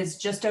 1 is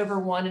just over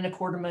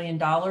 $1.25 million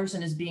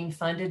and is being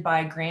funded by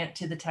a grant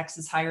to the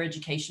Texas Higher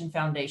Education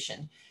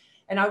Foundation.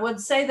 And I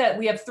would say that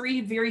we have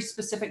 4 very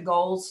specific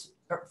goals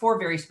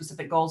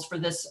for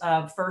this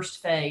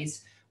first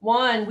phase.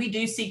 1, we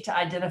do seek to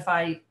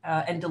identify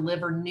and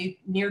deliver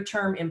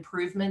near-term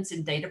improvements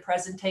in data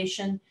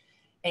presentation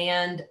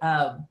and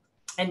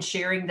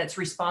sharing that's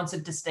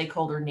responsive to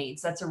stakeholder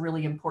needs. That's a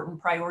really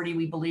important priority,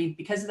 we believe,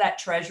 because of that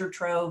treasure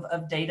trove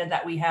of data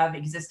that we have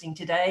existing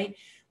today.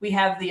 We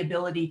have the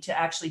ability to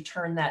actually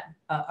turn that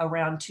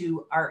around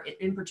to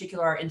in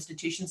particular, our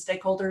institution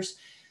stakeholders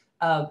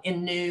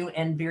in new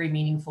and very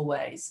meaningful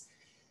ways.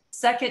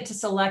 Second, to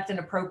select an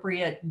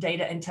appropriate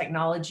data and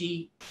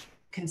technology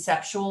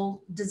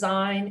conceptual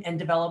design and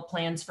develop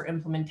plans for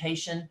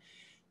implementation.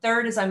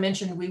 Third, as I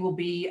mentioned, we will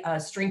be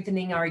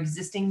strengthening our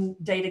existing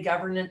data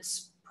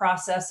governance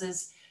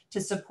processes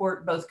to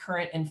support both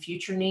current and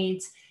future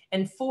needs.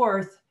 And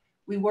fourth,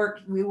 we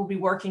will be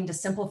working to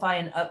simplify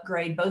and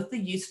upgrade both the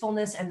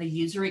usefulness and the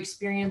user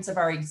experience of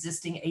our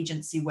existing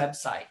agency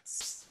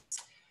websites.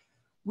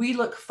 We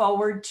look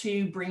forward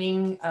to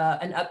bringing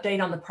an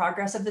update on the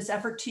progress of this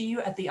effort to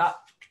you at the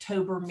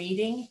October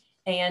meeting,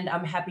 and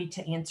I'm happy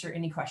to answer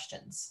any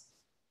questions.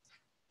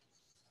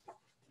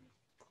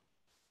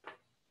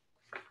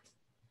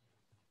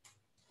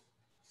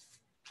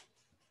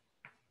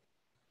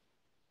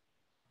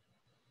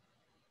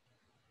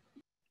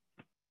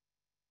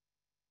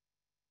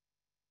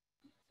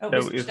 Oh,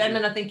 So Mr. if-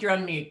 Stedman, I think you're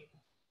on mute.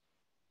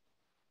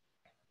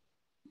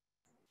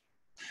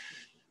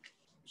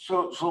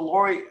 So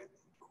Lori,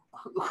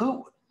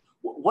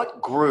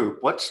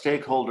 what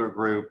stakeholder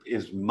group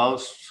is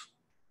most,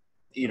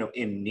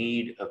 in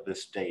need of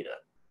this data,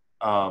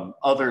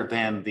 other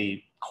than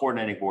the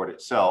coordinating board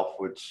itself,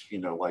 which,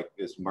 like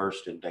is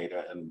immersed in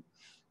data, and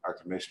our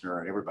commissioner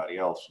and everybody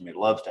else,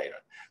 loves data.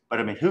 But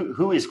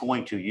who is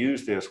going to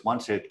use this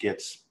once it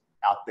gets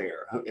out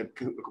there?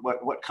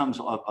 What comes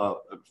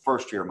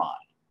first to your mind?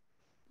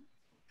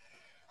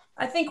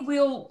 I think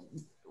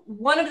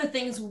one of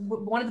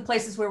the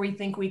places where we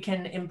think we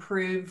can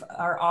improve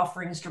our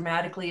offerings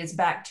dramatically is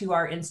back to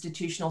our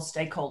institutional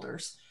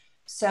stakeholders.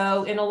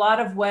 So in a lot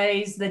of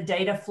ways, the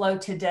data flow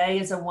today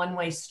is a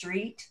one-way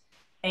street,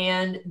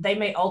 and they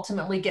may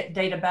ultimately get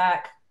data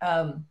back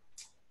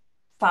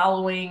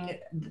following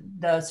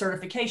the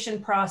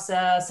certification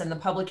process and the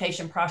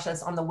publication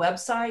process on the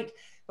website.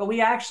 But we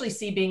actually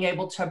see being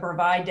able to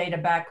provide data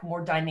back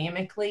more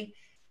dynamically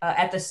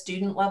at the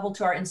student level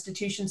to our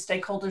institution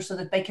stakeholders, so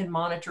that they can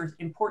monitor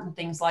important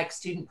things like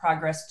student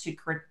progress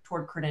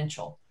toward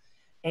credential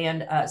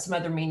and some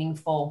other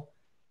meaningful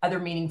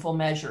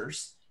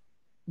measures.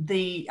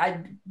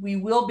 We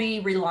will be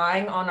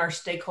relying on our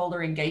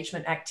stakeholder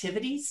engagement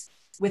activities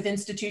with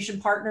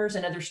institution partners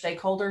and other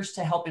stakeholders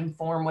to help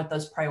inform what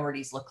those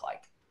priorities look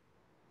like.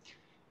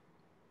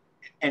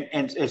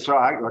 And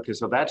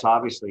so that's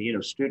obviously,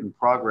 student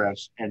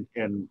progress and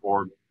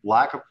or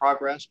lack of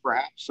progress,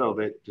 perhaps, so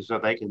they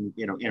can,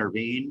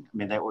 intervene.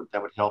 That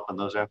would help in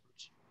those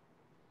efforts.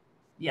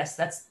 Yes,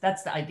 that's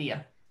the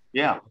idea.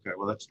 Yeah. Okay.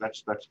 Well, that's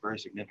very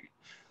significant.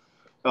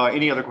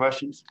 Any other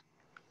questions?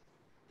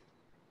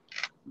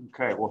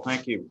 Okay. Well,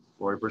 thank you,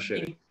 Lori.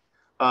 Appreciate it.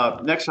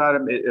 Next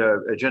item,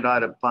 agenda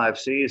item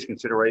 5C, is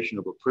consideration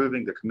of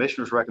approving the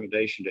commissioner's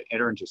recommendation to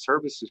enter into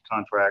services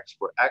contracts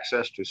for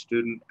access to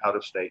student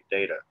out-of-state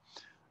data.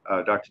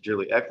 Dr.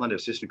 Julie Eklund,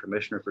 Assistant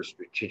Commissioner for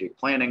Strategic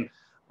Planning,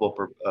 will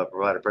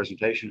provide a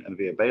presentation and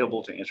be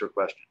available to answer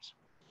questions.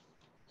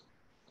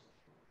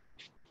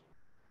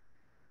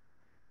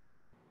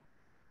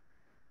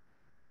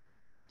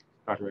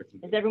 Dr.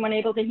 Eklund. Is everyone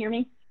able to hear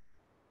me?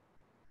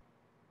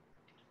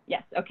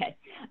 Yes, okay.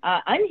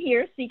 I'm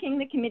here seeking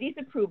the committee's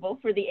approval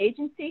for the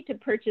agency to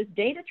purchase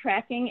data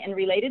tracking and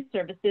related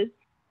services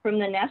from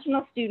the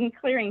National Student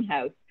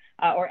Clearinghouse,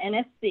 or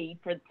NSC,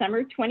 for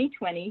summer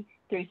 2020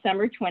 through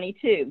summer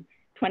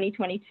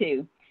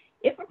 2022.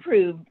 If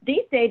approved,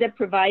 these data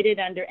provided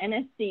under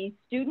NSC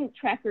Student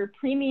Tracker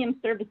Premium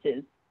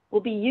Services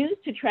will be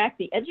used to track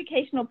the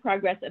educational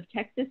progress of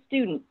Texas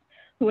students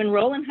who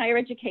enroll in higher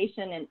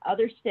education in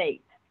other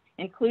states,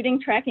 including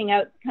tracking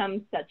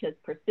outcomes such as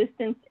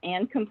persistence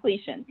and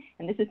completion.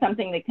 And this is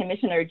something the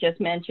commissioner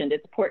just mentioned.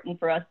 It's important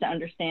for us to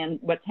understand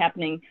what's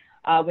happening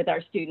with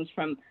our students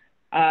from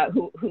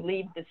who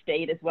leave the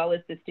state, as well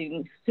as the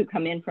students who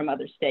come in from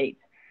other states.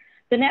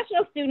 The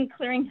National Student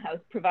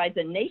Clearinghouse provides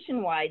a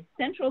nationwide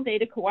central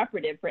data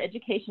cooperative for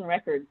education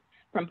records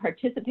from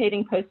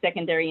participating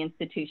post-secondary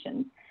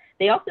institutions.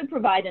 They also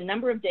provide a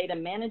number of data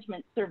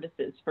management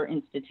services for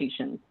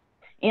institutions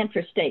and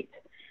for states.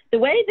 The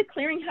way the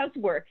clearinghouse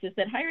works is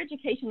that higher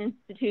education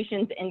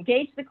institutions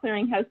engage the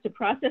clearinghouse to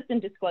process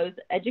and disclose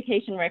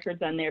education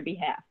records on their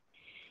behalf.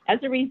 As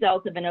a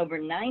result of an over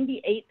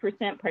 98%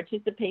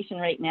 participation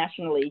rate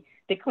nationally,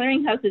 the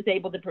clearinghouse is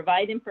able to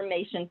provide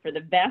information for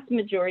the vast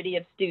majority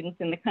of students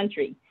in the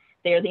country.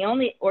 They are the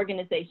only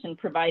organization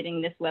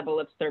providing this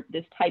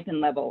type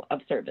and level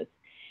of service.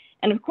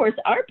 And of course,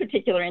 our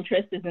particular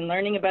interest is in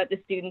learning about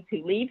the students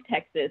who leave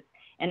Texas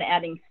and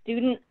adding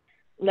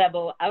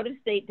student-level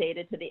out-of-state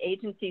data to the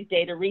agency's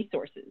data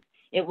resources.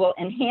 It will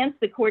enhance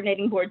the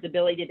coordinating board's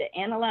ability to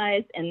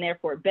analyze and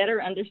therefore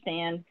better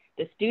understand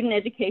the student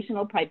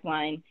educational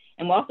pipeline,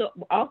 and will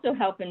also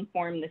help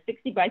inform the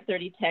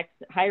 60x30 Tex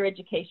higher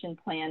education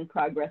plan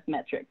progress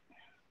metrics.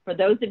 For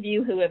those of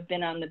you who have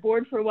been on the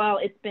board for a while,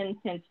 it's been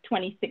since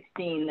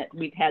 2016 that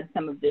we've had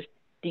some of this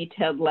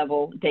detailed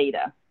level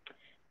data.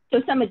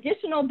 So some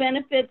additional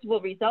benefits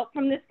will result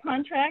from this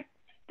contract.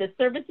 The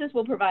services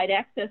will provide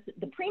access,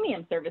 the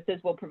premium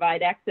services will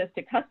provide access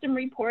to custom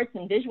reports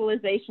and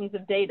visualizations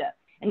of data,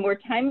 and more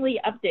timely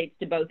updates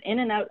to both in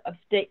and out of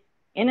state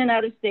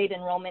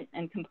enrollment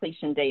and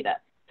completion data.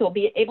 So we'll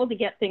be able to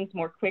get things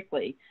more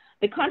quickly.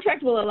 The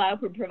contract will allow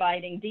for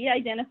providing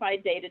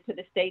de-identified data to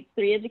the state's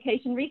 3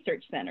 education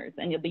research centers,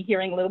 and you'll be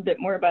hearing a little bit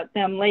more about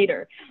them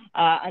later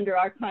under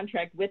our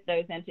contract with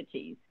those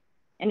entities.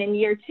 And in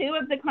year 2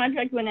 of the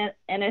contract, when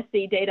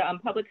NSC data on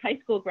public high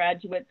school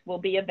graduates will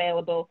be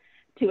available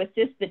to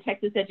assist the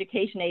Texas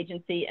Education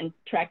Agency in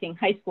tracking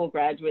high school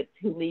graduates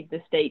who leave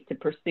the state to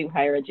pursue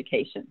higher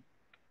education.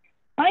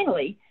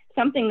 Finally,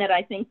 something that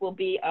I think will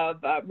be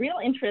of real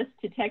interest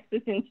to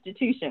Texas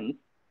institutions.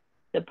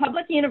 The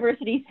public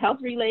universities,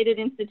 health-related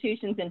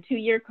institutions, and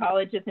 2-year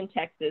colleges in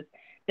Texas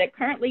that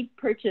currently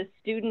purchase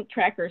Student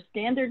Tracker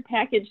standard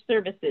package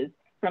services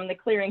from the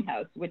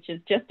clearinghouse, which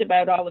is just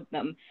about all of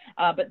them,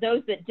 but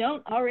those that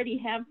don't already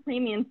have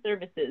premium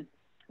services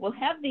will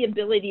have the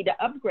ability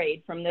to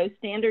upgrade from those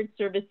standard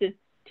services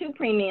to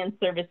premium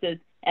services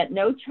at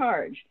no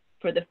charge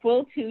for the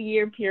full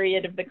 2-year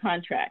period of the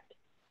contract.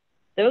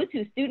 Those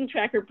whose Student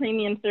Tracker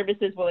premium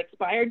services will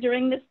expire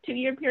during this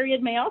 2-year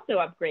period may also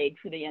upgrade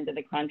for the end of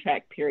the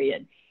contract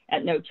period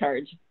at no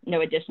charge,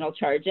 no additional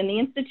charge. And the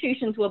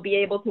institutions will be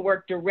able to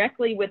work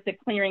directly with the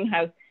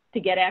clearinghouse to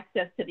get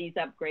access to these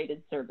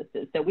upgraded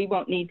services. So we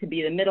won't need to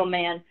be the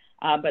middleman,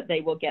 but they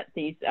will get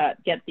these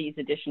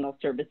additional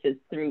services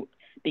through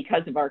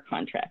because of our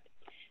contract.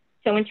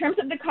 So in terms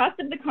of the cost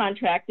of the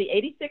contract, the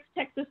 86th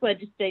Texas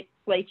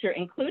Legislature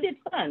included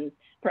funds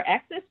for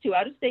access to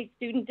out-of-state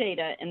student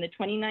data in the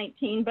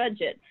 2019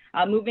 budget,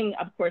 moving,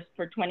 of course,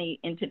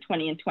 into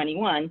 20 and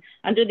 21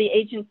 under the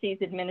agency's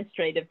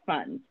administrative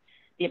funds.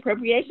 The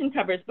appropriation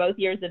covers both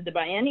years of the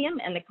biennium,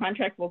 and the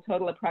contract will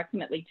total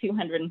approximately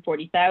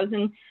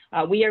 $240,000.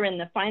 We are in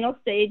the final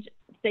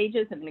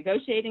stages of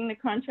negotiating the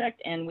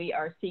contract, and we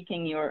are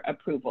seeking your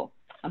approval.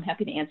 I'm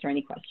happy to answer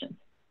any questions.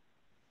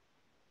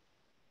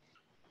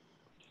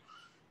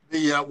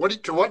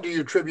 To what do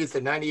you attribute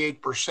the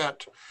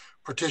 98%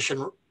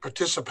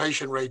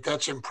 participation rate?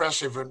 That's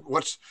impressive. And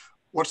what's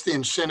the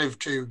incentive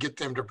to get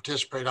them to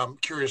participate? I'm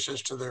curious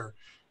as to their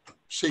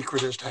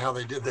secret as to how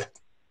they did that.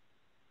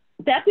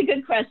 That's a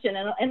good question.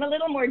 And in a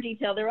little more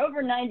detail, they're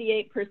over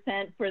 98%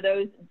 for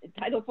those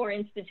Title IV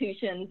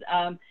institutions.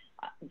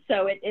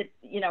 So it's,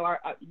 you know,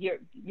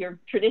 your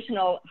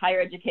traditional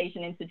higher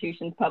education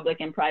institutions,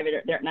 public and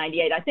private, they're at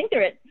 98. I think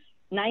they're at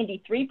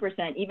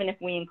 93%, even if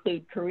we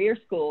include career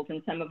schools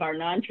and some of our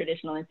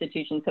non-traditional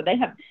institutions. So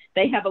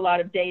they have a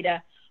lot of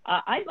data.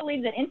 I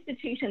believe that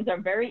institutions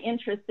are very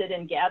interested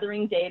in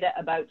gathering data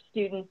about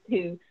students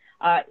who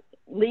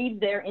leave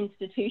their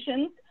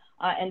institutions.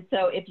 And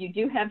so if you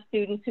do have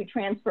students who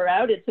transfer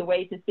out, it's a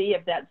way to see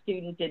if that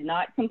student did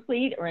not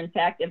complete, or in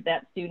fact, if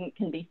that student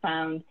can be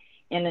found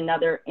in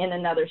another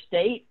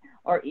state,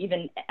 or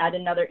even at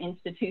another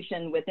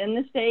institution within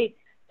the state.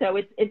 So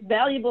it's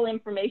valuable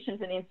information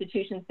for the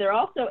institutions. They're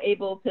also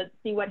able to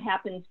see what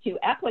happens to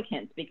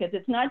applicants, because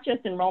it's not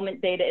just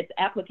enrollment data, it's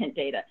applicant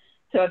data.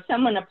 So if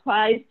someone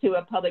applies to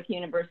a public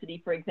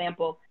university, for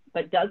example,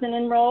 but doesn't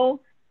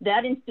enroll,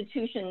 that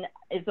institution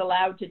is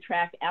allowed to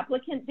track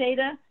applicant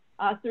data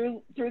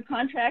through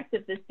contracts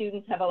if the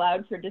students have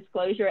allowed for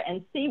disclosure,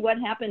 and see what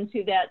happened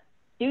to that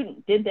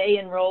student. Did they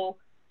enroll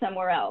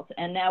somewhere else?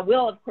 And now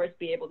we'll, of course,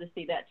 be able to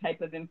see that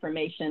type of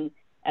information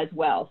as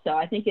well. So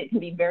I think it can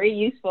be very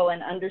useful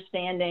in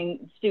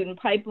understanding student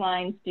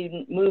pipeline,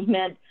 student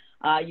movement.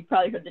 You've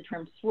probably heard the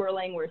term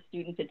swirling, where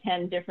students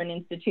attend different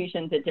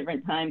institutions at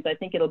different times. I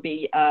think it'll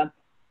be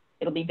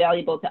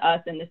valuable to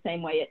us in the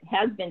same way it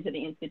has been to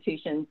the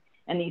institutions.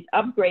 And these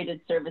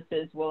upgraded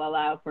services will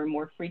allow for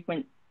more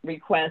frequent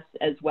requests,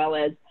 as well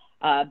as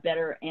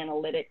better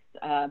analytics,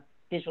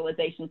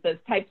 visualizations, those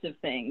types of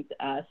things.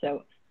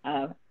 So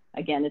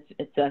again,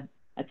 it's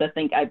I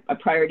think a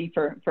priority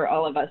for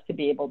all of us to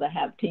be able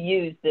to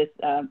use this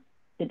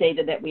the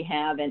data that we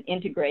have and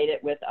integrate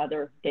it with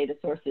other data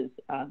sources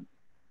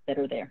that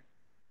are there.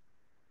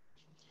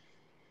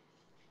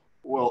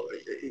 Well,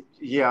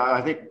 yeah,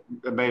 I think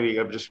maybe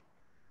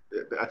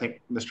I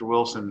think Mr.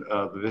 Wilson,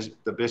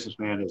 the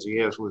businessman as he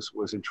is,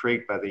 was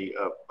intrigued by the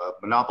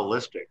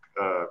monopolistic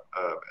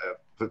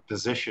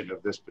position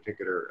of this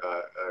particular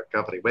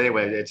company. But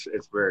anyway, it's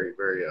very,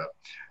 very.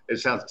 It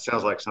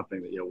sounds like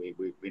something that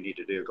we need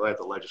to do. Glad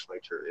the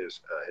legislature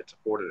had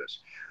supported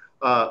us.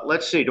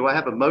 Let's see. Do I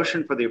have a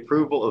motion for the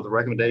approval of the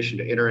recommendation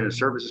to enter into a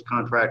services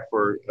contract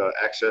for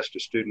access to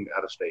student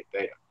out-of-state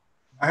data?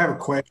 I have a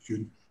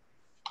question.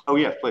 Oh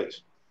yes,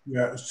 please.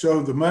 Yeah,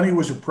 so the money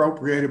was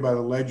appropriated by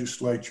the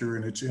legislature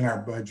and it's in our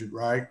budget,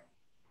 right?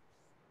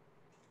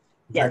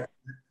 Yes.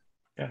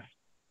 Yes.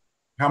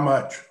 How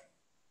much?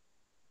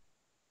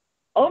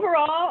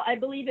 Overall, I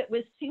believe it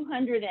was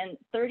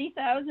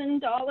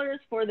 $230,000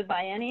 for the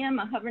biennium,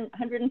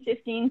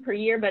 $115 per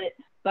year.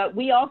 But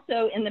we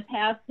also in the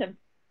past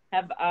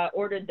have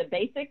ordered the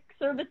basic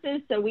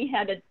services, so we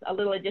had a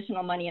little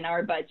additional money in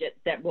our budget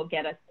that will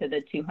get us to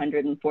the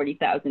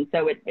 $240,000.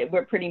 So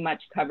we're pretty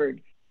much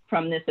covered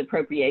from this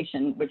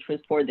appropriation, which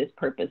was for this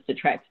purpose, to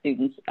track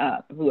students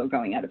who are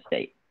going out of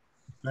state.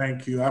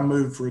 Thank you. I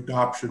move for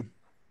adoption.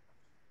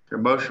 A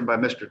motion by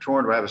Mr.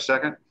 Torn. Do I have a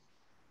second?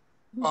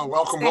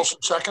 Welcome,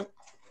 Wilson, second.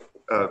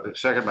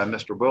 Second by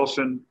Mr.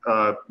 Wilson.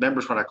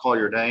 Members, when I call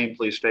your name,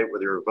 please state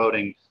whether you're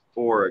voting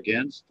for or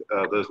against.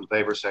 Those in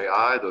favor say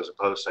aye. Those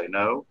opposed say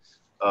no.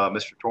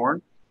 Mr.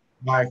 Torn?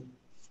 Aye.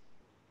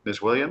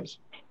 Ms. Williams?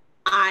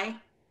 Aye.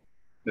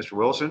 Mr.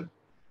 Wilson?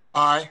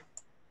 Aye.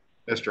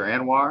 Mr.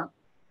 Anwar?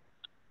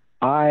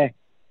 Aye.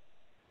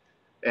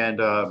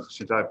 And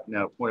since I've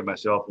now appointed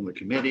myself on the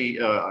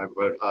committee, I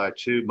vote aye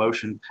too.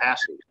 Motion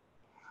passes.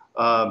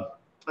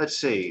 Let's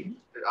see.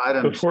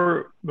 Items.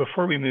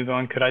 Before we move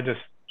on, could I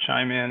just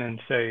chime in and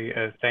say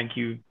thank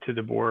you to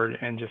the board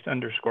and just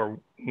underscore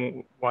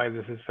why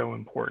this is so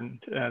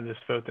important, this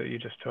vote that you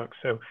just took.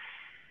 So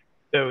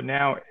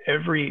now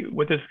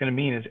what this is going to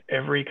mean is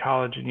every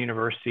college and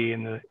university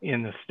in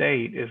the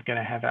state is going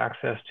to have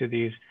access to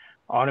these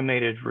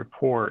automated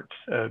reports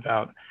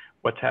about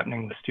what's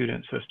happening with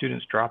students. So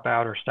students drop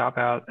out or stop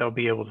out, they'll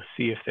be able to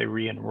see if they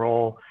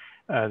re-enroll.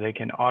 They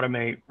can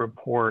automate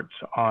reports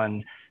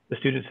on the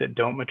students that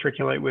don't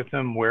matriculate with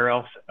them, where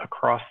else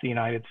across the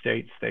United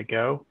States they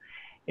go.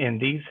 And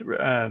these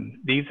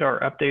are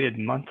updated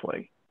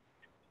monthly.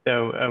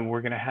 So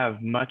we're going to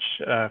have much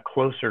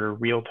closer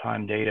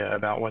real-time data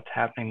about what's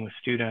happening with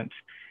students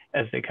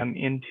as they come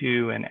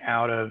into and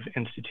out of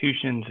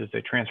institutions, as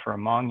they transfer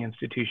among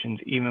institutions,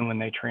 even when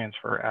they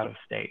transfer out of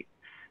state.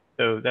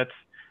 So that's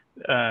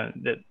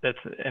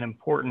an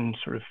important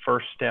sort of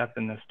first step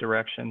in this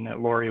direction that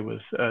Lori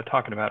was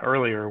talking about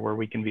earlier, where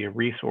we can be a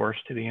resource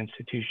to the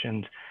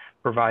institutions,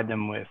 provide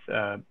them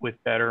with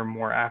better,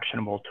 more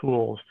actionable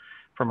tools,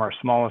 from our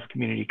smallest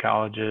community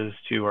colleges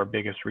to our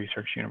biggest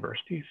research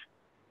universities.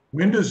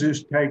 When does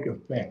this take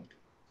effect?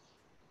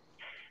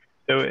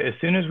 So as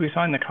soon as we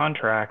sign the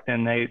contract,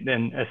 then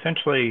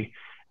essentially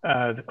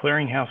the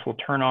clearinghouse will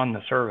turn on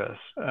the service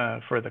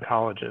for the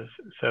colleges.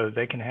 So as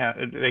soon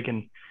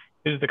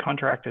as the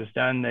contract is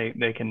done,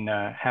 they can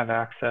have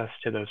access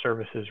to those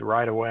services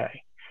right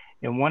away.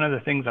 And one of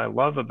the things I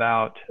love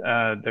about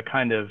the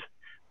kind of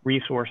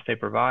resource they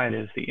provide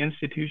is the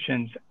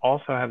institutions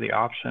also have the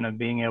option of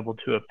being able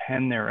to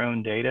append their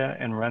own data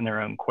and run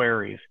their own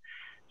queries.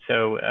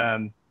 So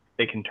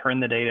they can turn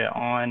the data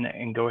on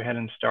and go ahead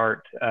and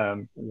start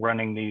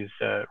running these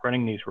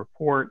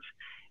reports,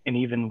 and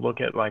even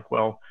look at, like,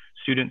 well,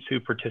 students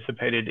who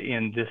participated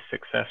in this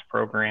success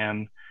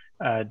program,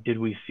 did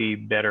we see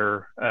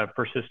better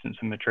persistence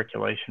and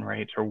matriculation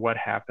rates, or what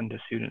happened to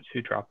students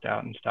who dropped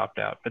out and stopped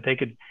out? But they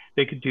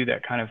could do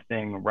that kind of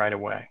thing right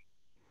away.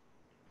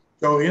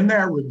 So in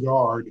that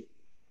regard,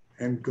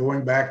 and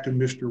going back to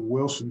Mr.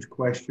 Wilson's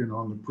question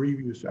on the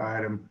previous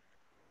item,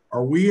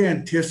 are we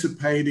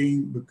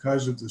anticipating,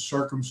 because of the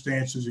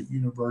circumstances at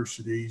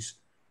universities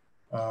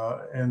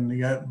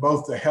and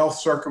both the health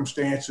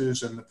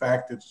circumstances and the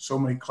fact that so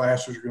many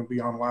classes are going to be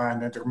online,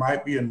 that there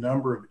might be a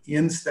number of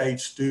in-state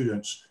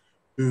students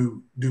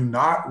who do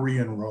not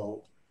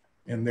re-enroll,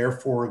 and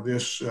therefore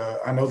this,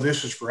 I know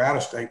this is for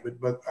out-of-state,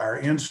 but our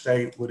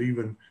in-state would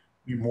even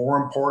be more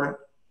important?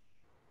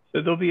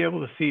 So they'll be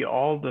able to see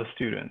all the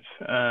students,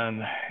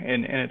 and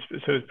it's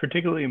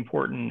particularly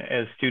important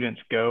as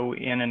students go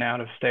in and out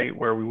of state,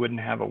 where we wouldn't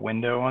have a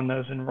window on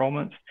those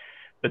enrollments,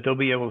 but they'll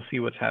be able to see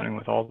what's happening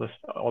with all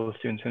the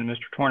students. And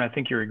Mr. Torn, I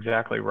think you're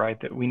exactly right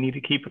that we need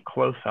to keep a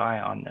close eye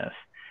on this,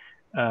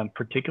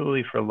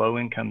 particularly for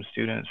low-income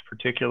students,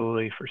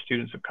 particularly for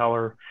students of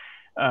color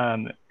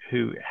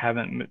who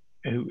haven't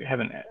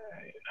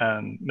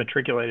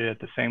matriculated at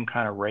the same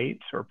kind of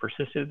rates or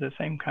persisted at the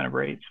same kind of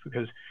rates,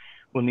 because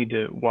we'll need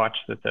to watch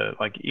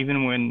that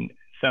even when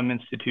some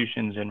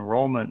institutions'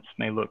 enrollments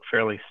may look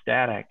fairly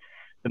static,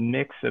 the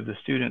mix of the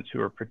students who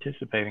are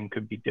participating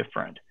could be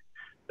different.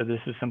 So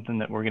this is something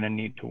that we're going to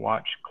need to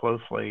watch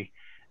closely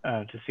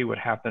to see what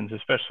happens,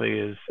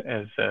 especially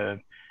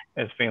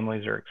as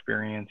families are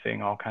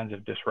experiencing all kinds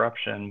of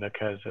disruption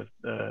because of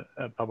the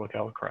public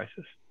health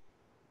crisis.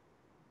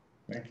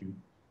 Thank you.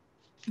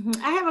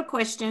 I have a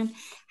question.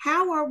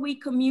 How are we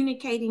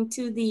communicating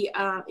to the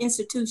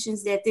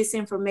institutions that this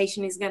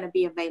information is going to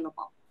be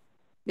available,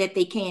 that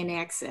they can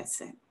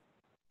access it?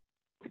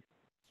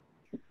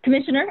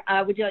 Commissioner,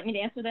 would you like me to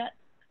answer that?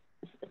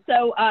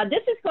 So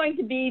this is going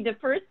to be the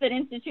first that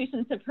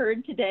institutions have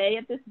heard today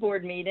at this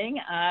board meeting,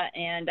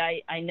 and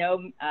I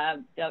know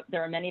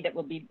there are many that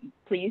will be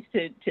pleased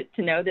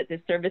to know that this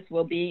service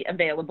will be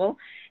available,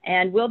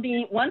 and will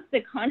be, once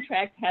the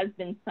contract has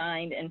been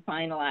signed and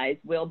finalized,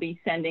 we'll be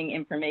sending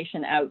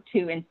information out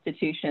to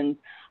institutions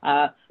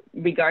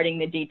regarding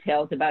the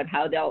details about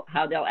how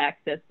they'll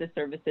access the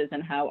services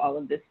and how all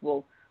of this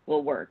will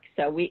work.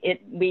 So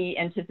we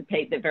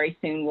anticipate that very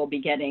soon we'll be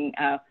getting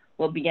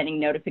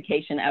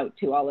notification out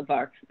to all of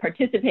our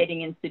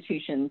participating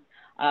institutions.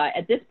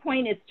 At this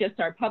point, it's just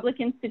our public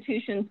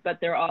institutions, but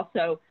there are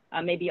also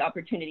maybe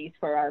opportunities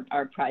for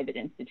our private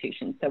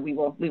institutions. So we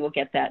will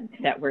get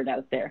that word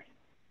out there.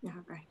 All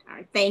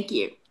right. Thank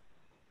you.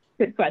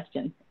 Good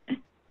question.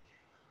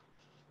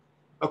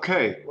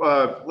 Okay,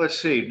 let's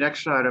see.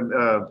 Next item,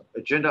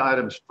 agenda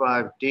items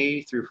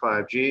 5D through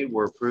 5G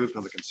were approved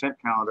on the consent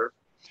calendar.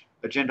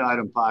 Agenda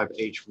item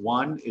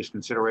 5H1 is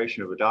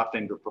consideration of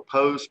adopting the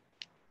proposed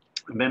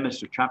amendments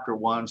to Chapter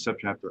 1,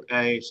 Subchapter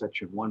A,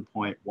 Section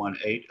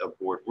 1.18 of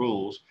Board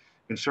Rules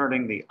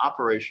concerning the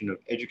operation of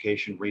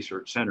education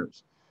research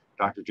centers.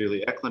 Dr.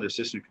 Julie Eklund,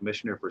 Assistant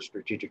Commissioner for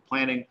Strategic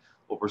Planning,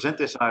 will present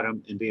this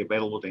item and be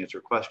available to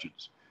answer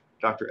questions.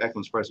 Dr.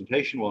 Eklund's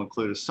presentation will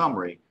include a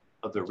summary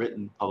of the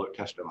written public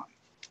testimony.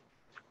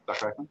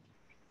 Dr. Eklund?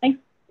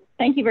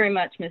 Thank you very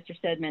much, Mr.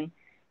 Stedman.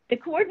 The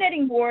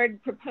Coordinating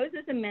Board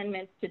proposes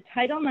amendments to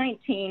Title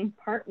 19,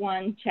 Part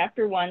 1,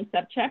 Chapter 1,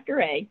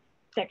 Subchapter A,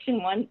 Section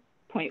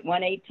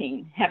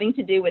 1.118, having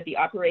to do with the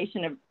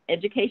operation of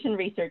education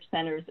research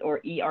centers,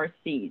 or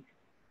ERCs.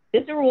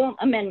 This rule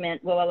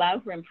amendment will allow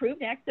for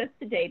improved access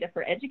to data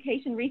for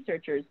education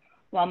researchers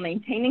while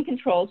maintaining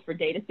controls for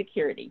data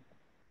security.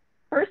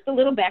 First, a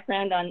little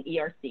background on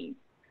ERCs.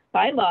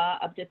 By law,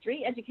 up to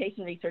 3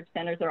 education research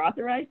centers are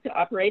authorized to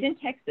operate in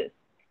Texas.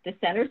 The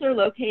centers are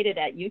located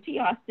at UT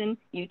Austin,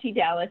 UT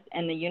Dallas,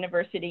 and the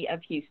University of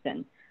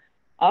Houston.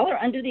 All are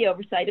under the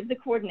oversight of the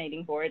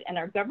coordinating board and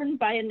are governed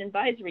by an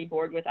advisory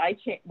board which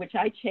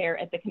I chair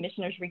at the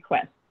commissioner's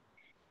request.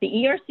 The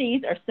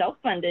ERCs are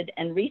self-funded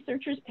and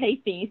researchers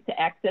pay fees to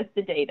access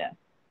the data.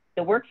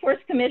 The Workforce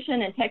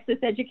Commission and Texas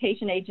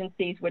education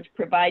agencies which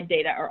provide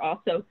data are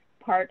also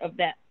part of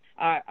that,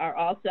 are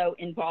also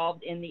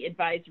involved in the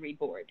advisory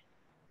board.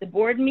 The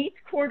board meets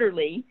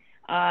quarterly,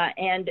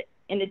 and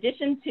in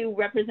addition to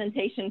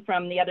representation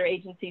from the other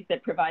agencies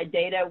that provide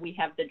data, we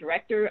have the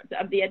director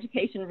of the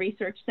education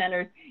research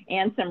centers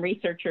and some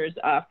researchers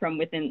from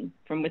within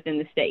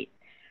the state.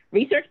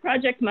 Research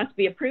projects must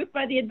be approved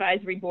by the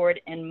advisory board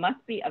and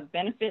must be of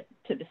benefit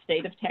to the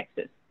state of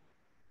Texas.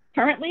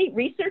 Currently,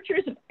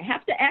 researchers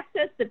have to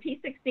access the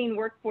P16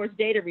 Workforce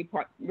Data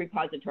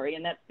Repository,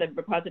 and that's the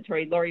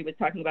repository Lori was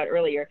talking about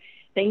earlier.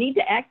 They need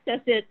to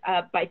access it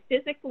by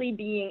physically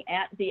being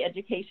at the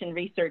education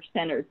research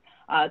centers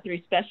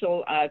through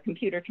special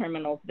computer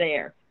terminals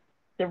there.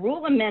 The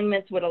rule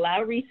amendments would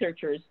allow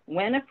researchers,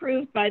 when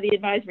approved by the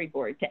advisory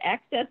board, to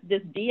access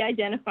this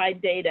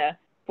de-identified data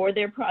for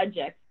their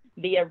projects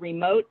via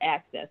remote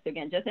access.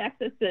 Again, just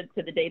access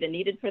to the data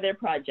needed for their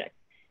project.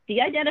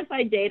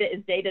 De-identified data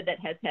is data that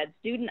has had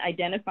student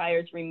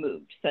identifiers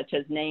removed, such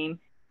as name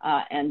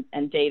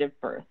and date of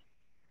birth.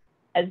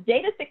 As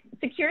data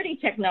security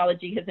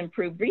technology has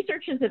improved,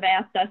 researchers have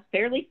asked us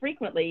fairly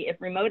frequently if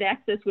remote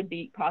access would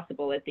be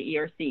possible at the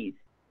ERCs.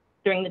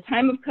 During the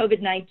time of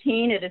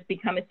COVID-19, it has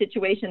become a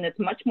situation that's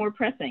much more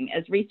pressing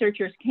as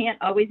researchers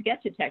can't always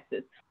get to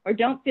Texas or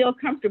don't feel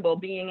comfortable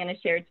being in a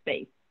shared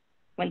space.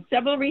 When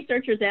several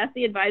researchers asked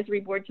the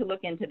advisory board to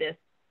look into this,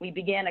 we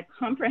began a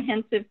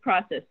comprehensive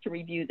process to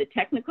review the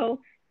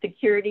technical,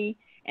 security,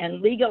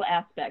 and legal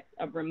aspects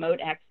of remote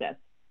access.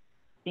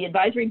 The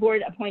advisory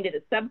board appointed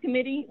a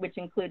subcommittee, which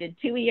included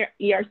 2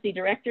 ERC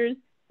directors,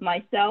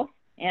 myself,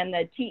 and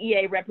the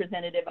TEA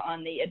representative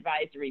on the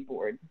advisory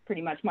board,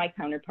 pretty much my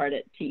counterpart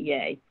at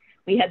TEA.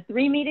 We had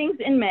 3 meetings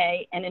in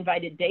May and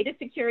invited data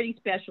security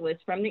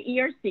specialists from the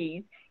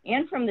ERCs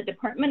and from the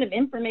Department of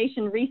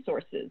Information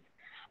Resources.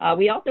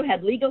 We also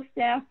had legal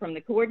staff from the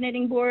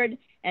coordinating board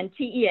and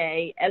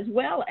TEA, as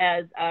well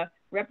as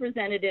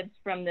representatives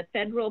from the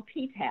federal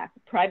PTAC,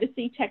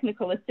 Privacy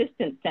Technical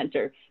Assistance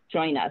Center,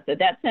 join us. So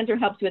that center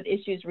helps with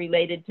issues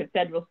related to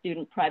federal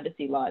student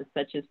privacy laws,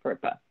 such as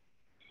FERPA.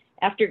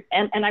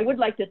 And I would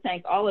like to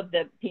thank all of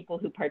the people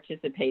who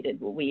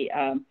participated. We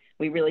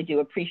really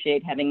do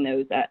appreciate having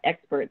those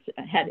experts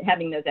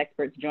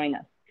join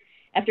us.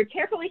 After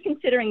carefully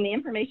considering the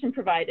information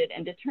provided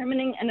and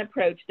determining an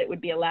approach that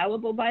would be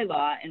allowable by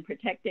law and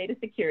protect data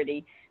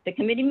security, the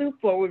committee moved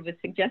forward with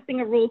suggesting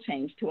a rule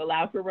change to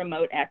allow for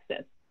remote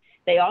access.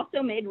 They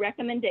also made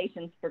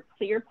recommendations for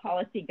clear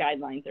policy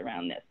guidelines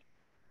around this.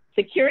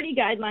 Security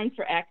guidelines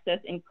for access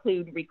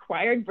include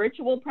required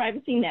virtual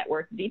privacy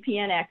network,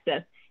 VPN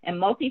access, and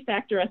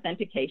multi-factor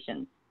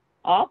authentication.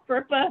 All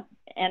FERPA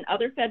and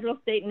other federal,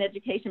 state, and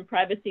education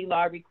privacy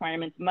law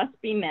requirements must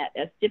be met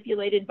as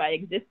stipulated by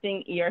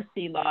existing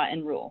ERC law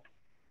and rule.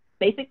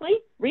 Basically,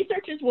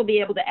 researchers will be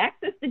able to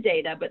access the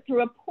data, but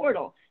through a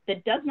portal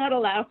that does not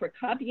allow for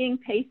copying,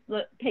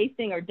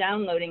 pasting, or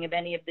downloading of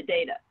any of the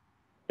data.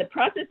 The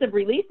process of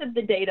release of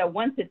the data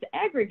once it's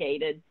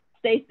aggregated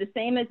stays the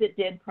same as it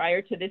did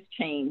prior to this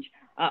change.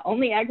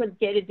 Only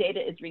aggregated data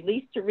is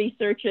released to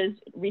researchers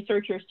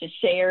to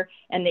share,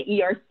 and the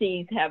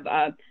ERCs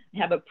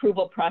have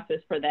approval process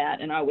for that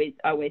and always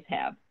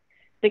have.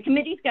 The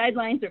committee's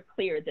guidelines are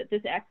clear that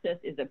this access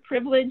is a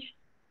privilege,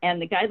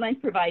 and the guidelines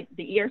provide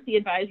the ERC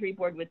advisory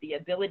board with the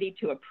ability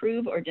to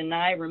approve or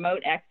deny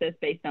remote access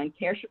based on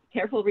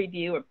careful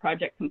review of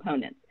project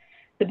components.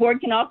 The board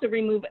can also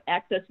remove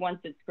access once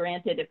it's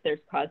granted if there's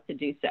cause to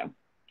do so.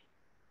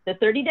 The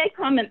 30-day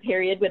comment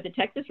period with the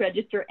Texas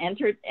Register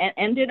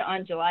ended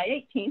on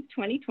July 18,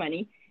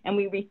 2020, and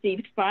we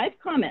received 5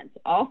 comments,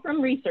 all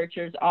from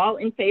researchers, all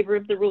in favor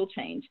of the rule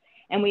change.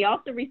 And we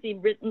also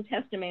received written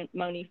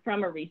testimony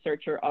from a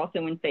researcher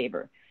also in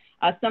favor.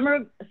 A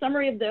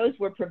summary of those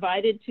were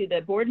provided to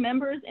the board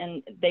members,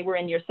 and they were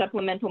in your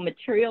supplemental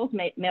materials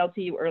mailed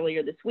to you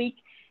earlier this week,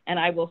 and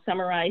I will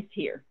summarize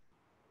here.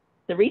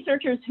 The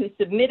researchers who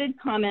submitted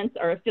comments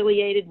are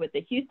affiliated with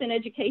the Houston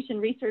Education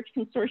Research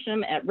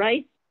Consortium at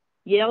Rice,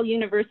 Yale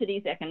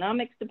University's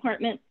Economics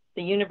Department,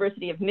 the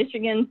University of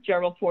Michigan's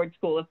Gerald Ford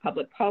School of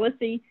Public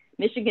Policy,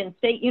 Michigan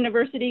State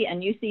University,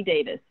 and UC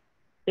Davis.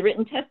 The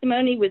written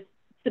testimony was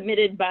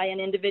submitted by an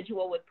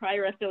individual with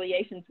prior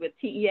affiliations with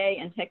TEA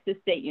and Texas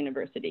State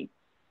University.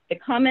 The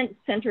comments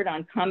centered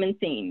on common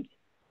themes.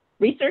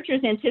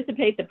 Researchers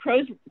anticipate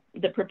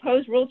the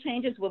proposed rule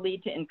changes will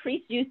lead to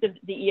increased use of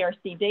the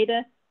ERC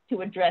data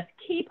to address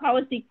key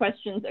policy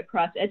questions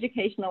across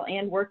educational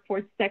and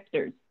workforce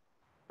sectors.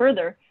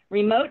 Further,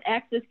 remote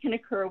access can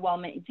occur while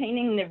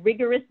maintaining the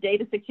rigorous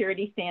data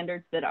security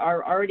standards that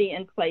are already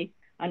in place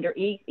under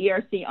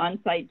ERC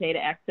on-site data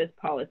access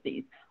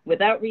policies,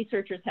 without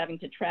researchers having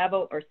to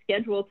travel or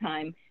schedule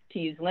time to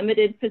use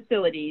limited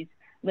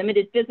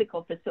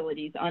physical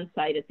facilities on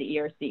site at the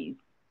ERCs.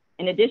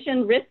 In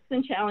addition, risks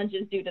and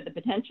challenges due to the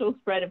potential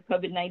spread of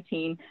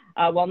COVID-19,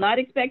 while not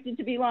expected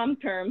to be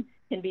long-term,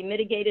 can be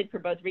mitigated for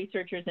both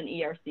researchers and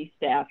ERC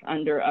staff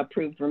under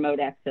approved remote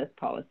access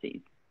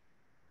policies.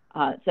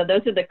 So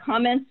those are the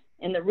comments.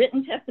 In the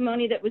written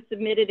testimony that was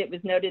submitted, it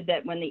was noted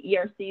that when the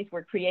ERCs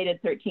were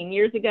created 13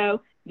 years ago,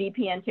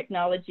 VPN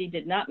technology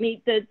did not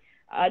meet the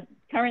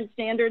current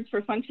standards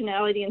for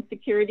functionality and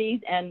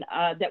security, and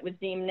that was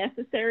deemed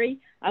necessary,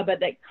 but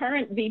that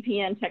current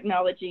VPN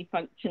technology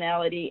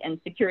functionality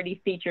and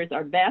security features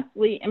are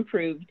vastly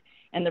improved,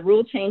 and the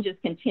rule changes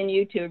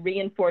continue to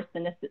reinforce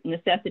the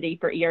necessity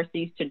for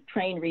ERCs to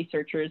train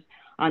researchers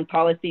on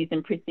policies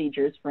and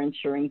procedures for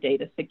ensuring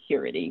data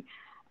security.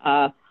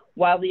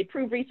 While the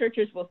approved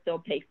researchers will still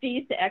pay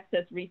fees to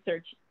access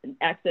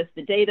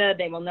the data,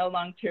 they will no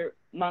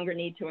longer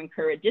need to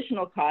incur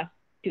additional costs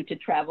due to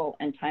travel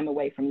and time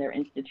away from their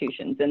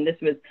institutions. And this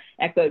was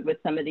echoed with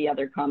some of the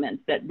other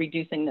comments that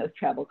reducing those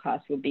travel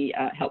costs would be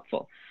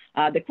helpful.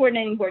 The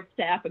coordinating board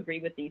staff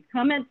agree with these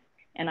comments,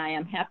 and I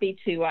am happy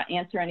to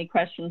answer any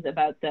questions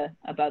about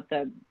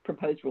the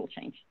proposed rule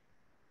change.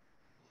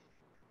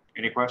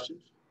 Any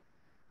questions?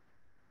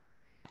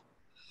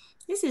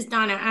 This is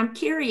Donna. I'm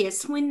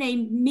curious, when they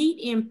meet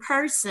in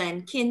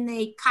person, can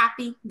they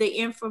copy the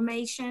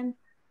information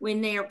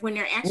when they're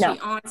actually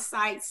on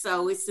site?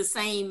 So it's the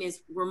same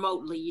as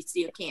remotely. You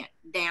still can't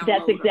download.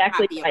 That's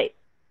exactly right.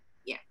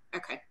 Yeah.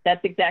 Okay.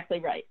 That's exactly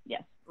right.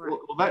 Yes. Well,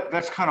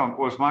 that's kind of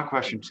was my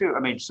question too. I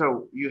mean,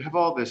 so you have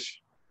all this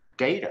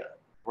data,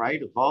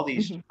 right, of all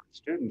these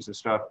students and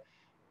stuff,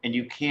 and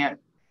you can't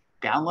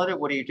download it.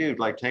 What do you do?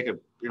 Like take a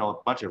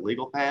bunch of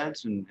legal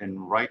pads and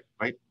write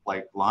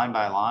like line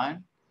by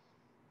line?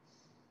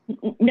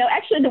 No,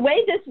 actually, the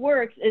way this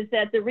works is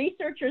that the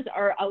researchers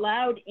are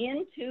allowed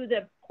into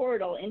the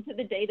portal, into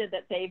the data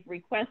that they've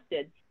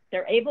requested.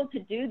 They're able to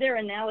do their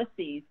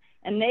analyses,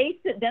 and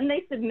then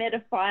they submit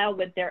a file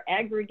with their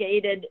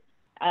aggregated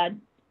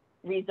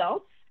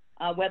results,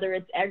 whether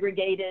it's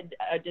aggregated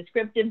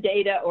descriptive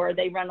data, or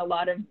they run a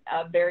lot of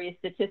various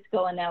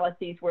statistical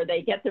analyses where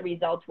they get the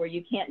results where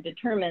you can't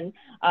determine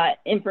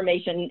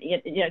information,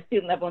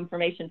 student level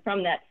information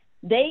from that.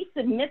 They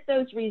submit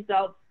those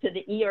results to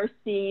the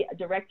ERC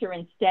director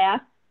and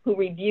staff who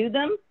review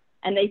them,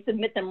 and they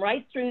submit them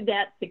right through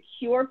that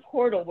secure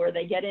portal where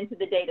they get into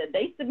the data.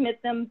 They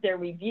submit them, they're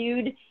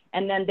reviewed,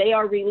 and then they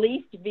are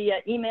released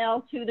via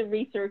email to the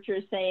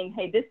researchers saying,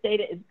 hey, this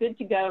data is good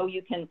to go.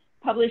 You can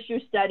publish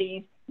your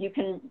studies. You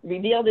can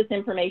reveal this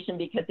information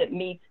because it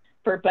meets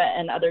FERPA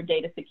and other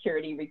data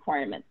security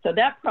requirements. So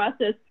that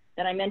process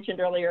that I mentioned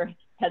earlier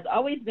has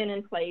always been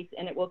in place,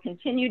 and it will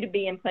continue to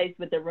be in place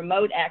with the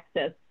remote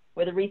access,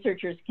 where the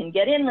researchers can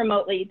get in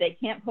remotely. They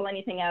can't pull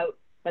anything out,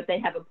 but they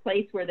have a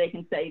place where they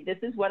can say, this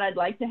is what I'd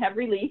like to have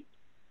released.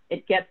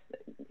 It gets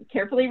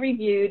carefully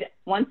reviewed.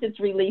 Once it's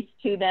released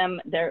to them,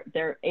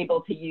 they're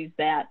able to use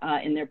that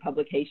in their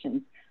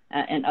publications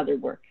and other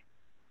work.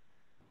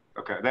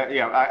 Okay,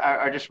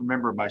 I just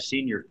remember my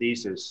senior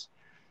thesis.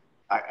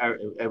 I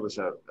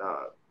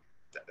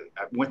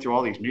went through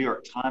all these New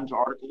York Times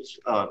articles,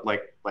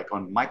 like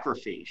on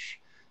microfiche.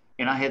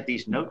 And I had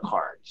these note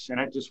cards, and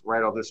I just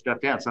write all this stuff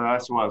down. So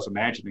that's what I was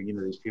imagining,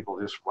 these people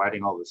just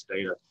writing all this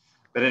data.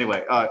 But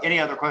anyway, any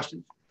other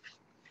questions?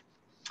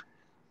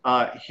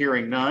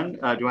 Hearing none,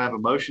 do I have a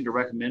motion to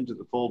recommend to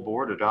the full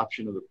board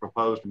adoption of the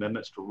proposed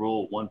amendments to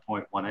Rule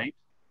 1.18?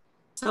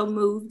 So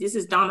moved. This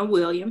is Donna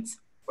Williams.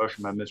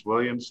 Motion by Ms.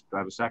 Williams. Do I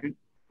have a second?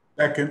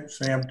 Second,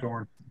 Sam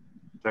Torrance.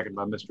 Second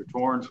by Mr.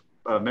 Torrance.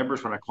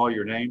 Members, when I call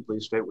your name,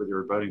 please state whether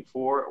you're voting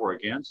for or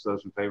against.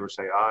 Those in favor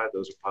say aye.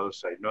 Those opposed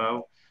say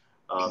no.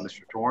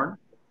 Mr. Torn?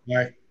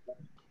 Aye.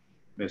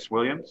 Ms.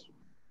 Williams?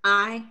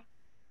 Aye.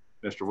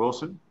 Mr.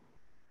 Wilson?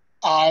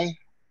 Aye.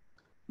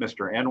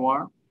 Mr.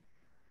 Anwar?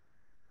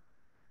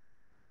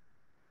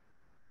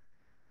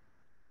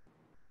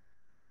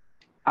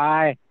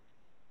 Aye.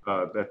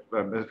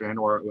 Mr.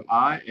 Anwar,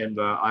 aye, and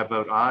I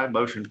vote aye.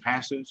 Motion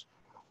passes.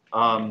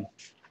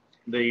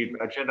 The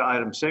agenda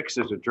item 6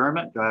 is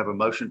adjournment. Do I have a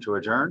motion to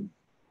adjourn?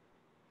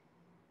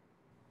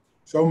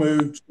 So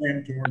moved,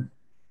 Sam Torrance.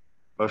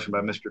 Motion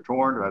by Mr.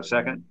 Torn. Do I have a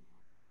second?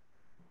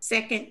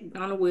 Second,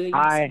 Donna Williams.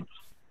 Aye.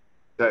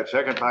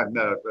 Second by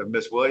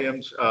Ms.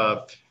 Williams.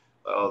 Mr.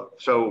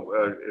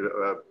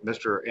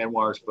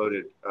 Anwar's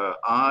voted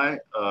aye.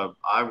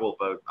 I will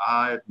vote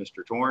aye.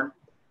 Mr. Torn?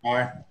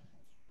 Aye.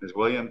 Ms.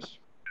 Williams?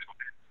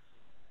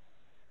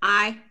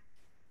 Aye.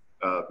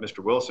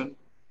 Mr. Wilson?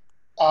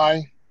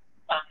 Aye.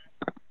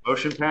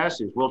 Motion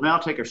passes. We'll now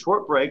take a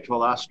short break to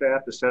allow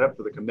staff to set up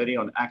for the Committee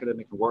on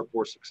Academic and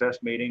Workforce Success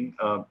meeting.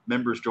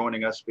 Members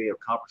joining us via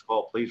conference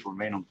call, please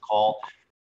remain on the call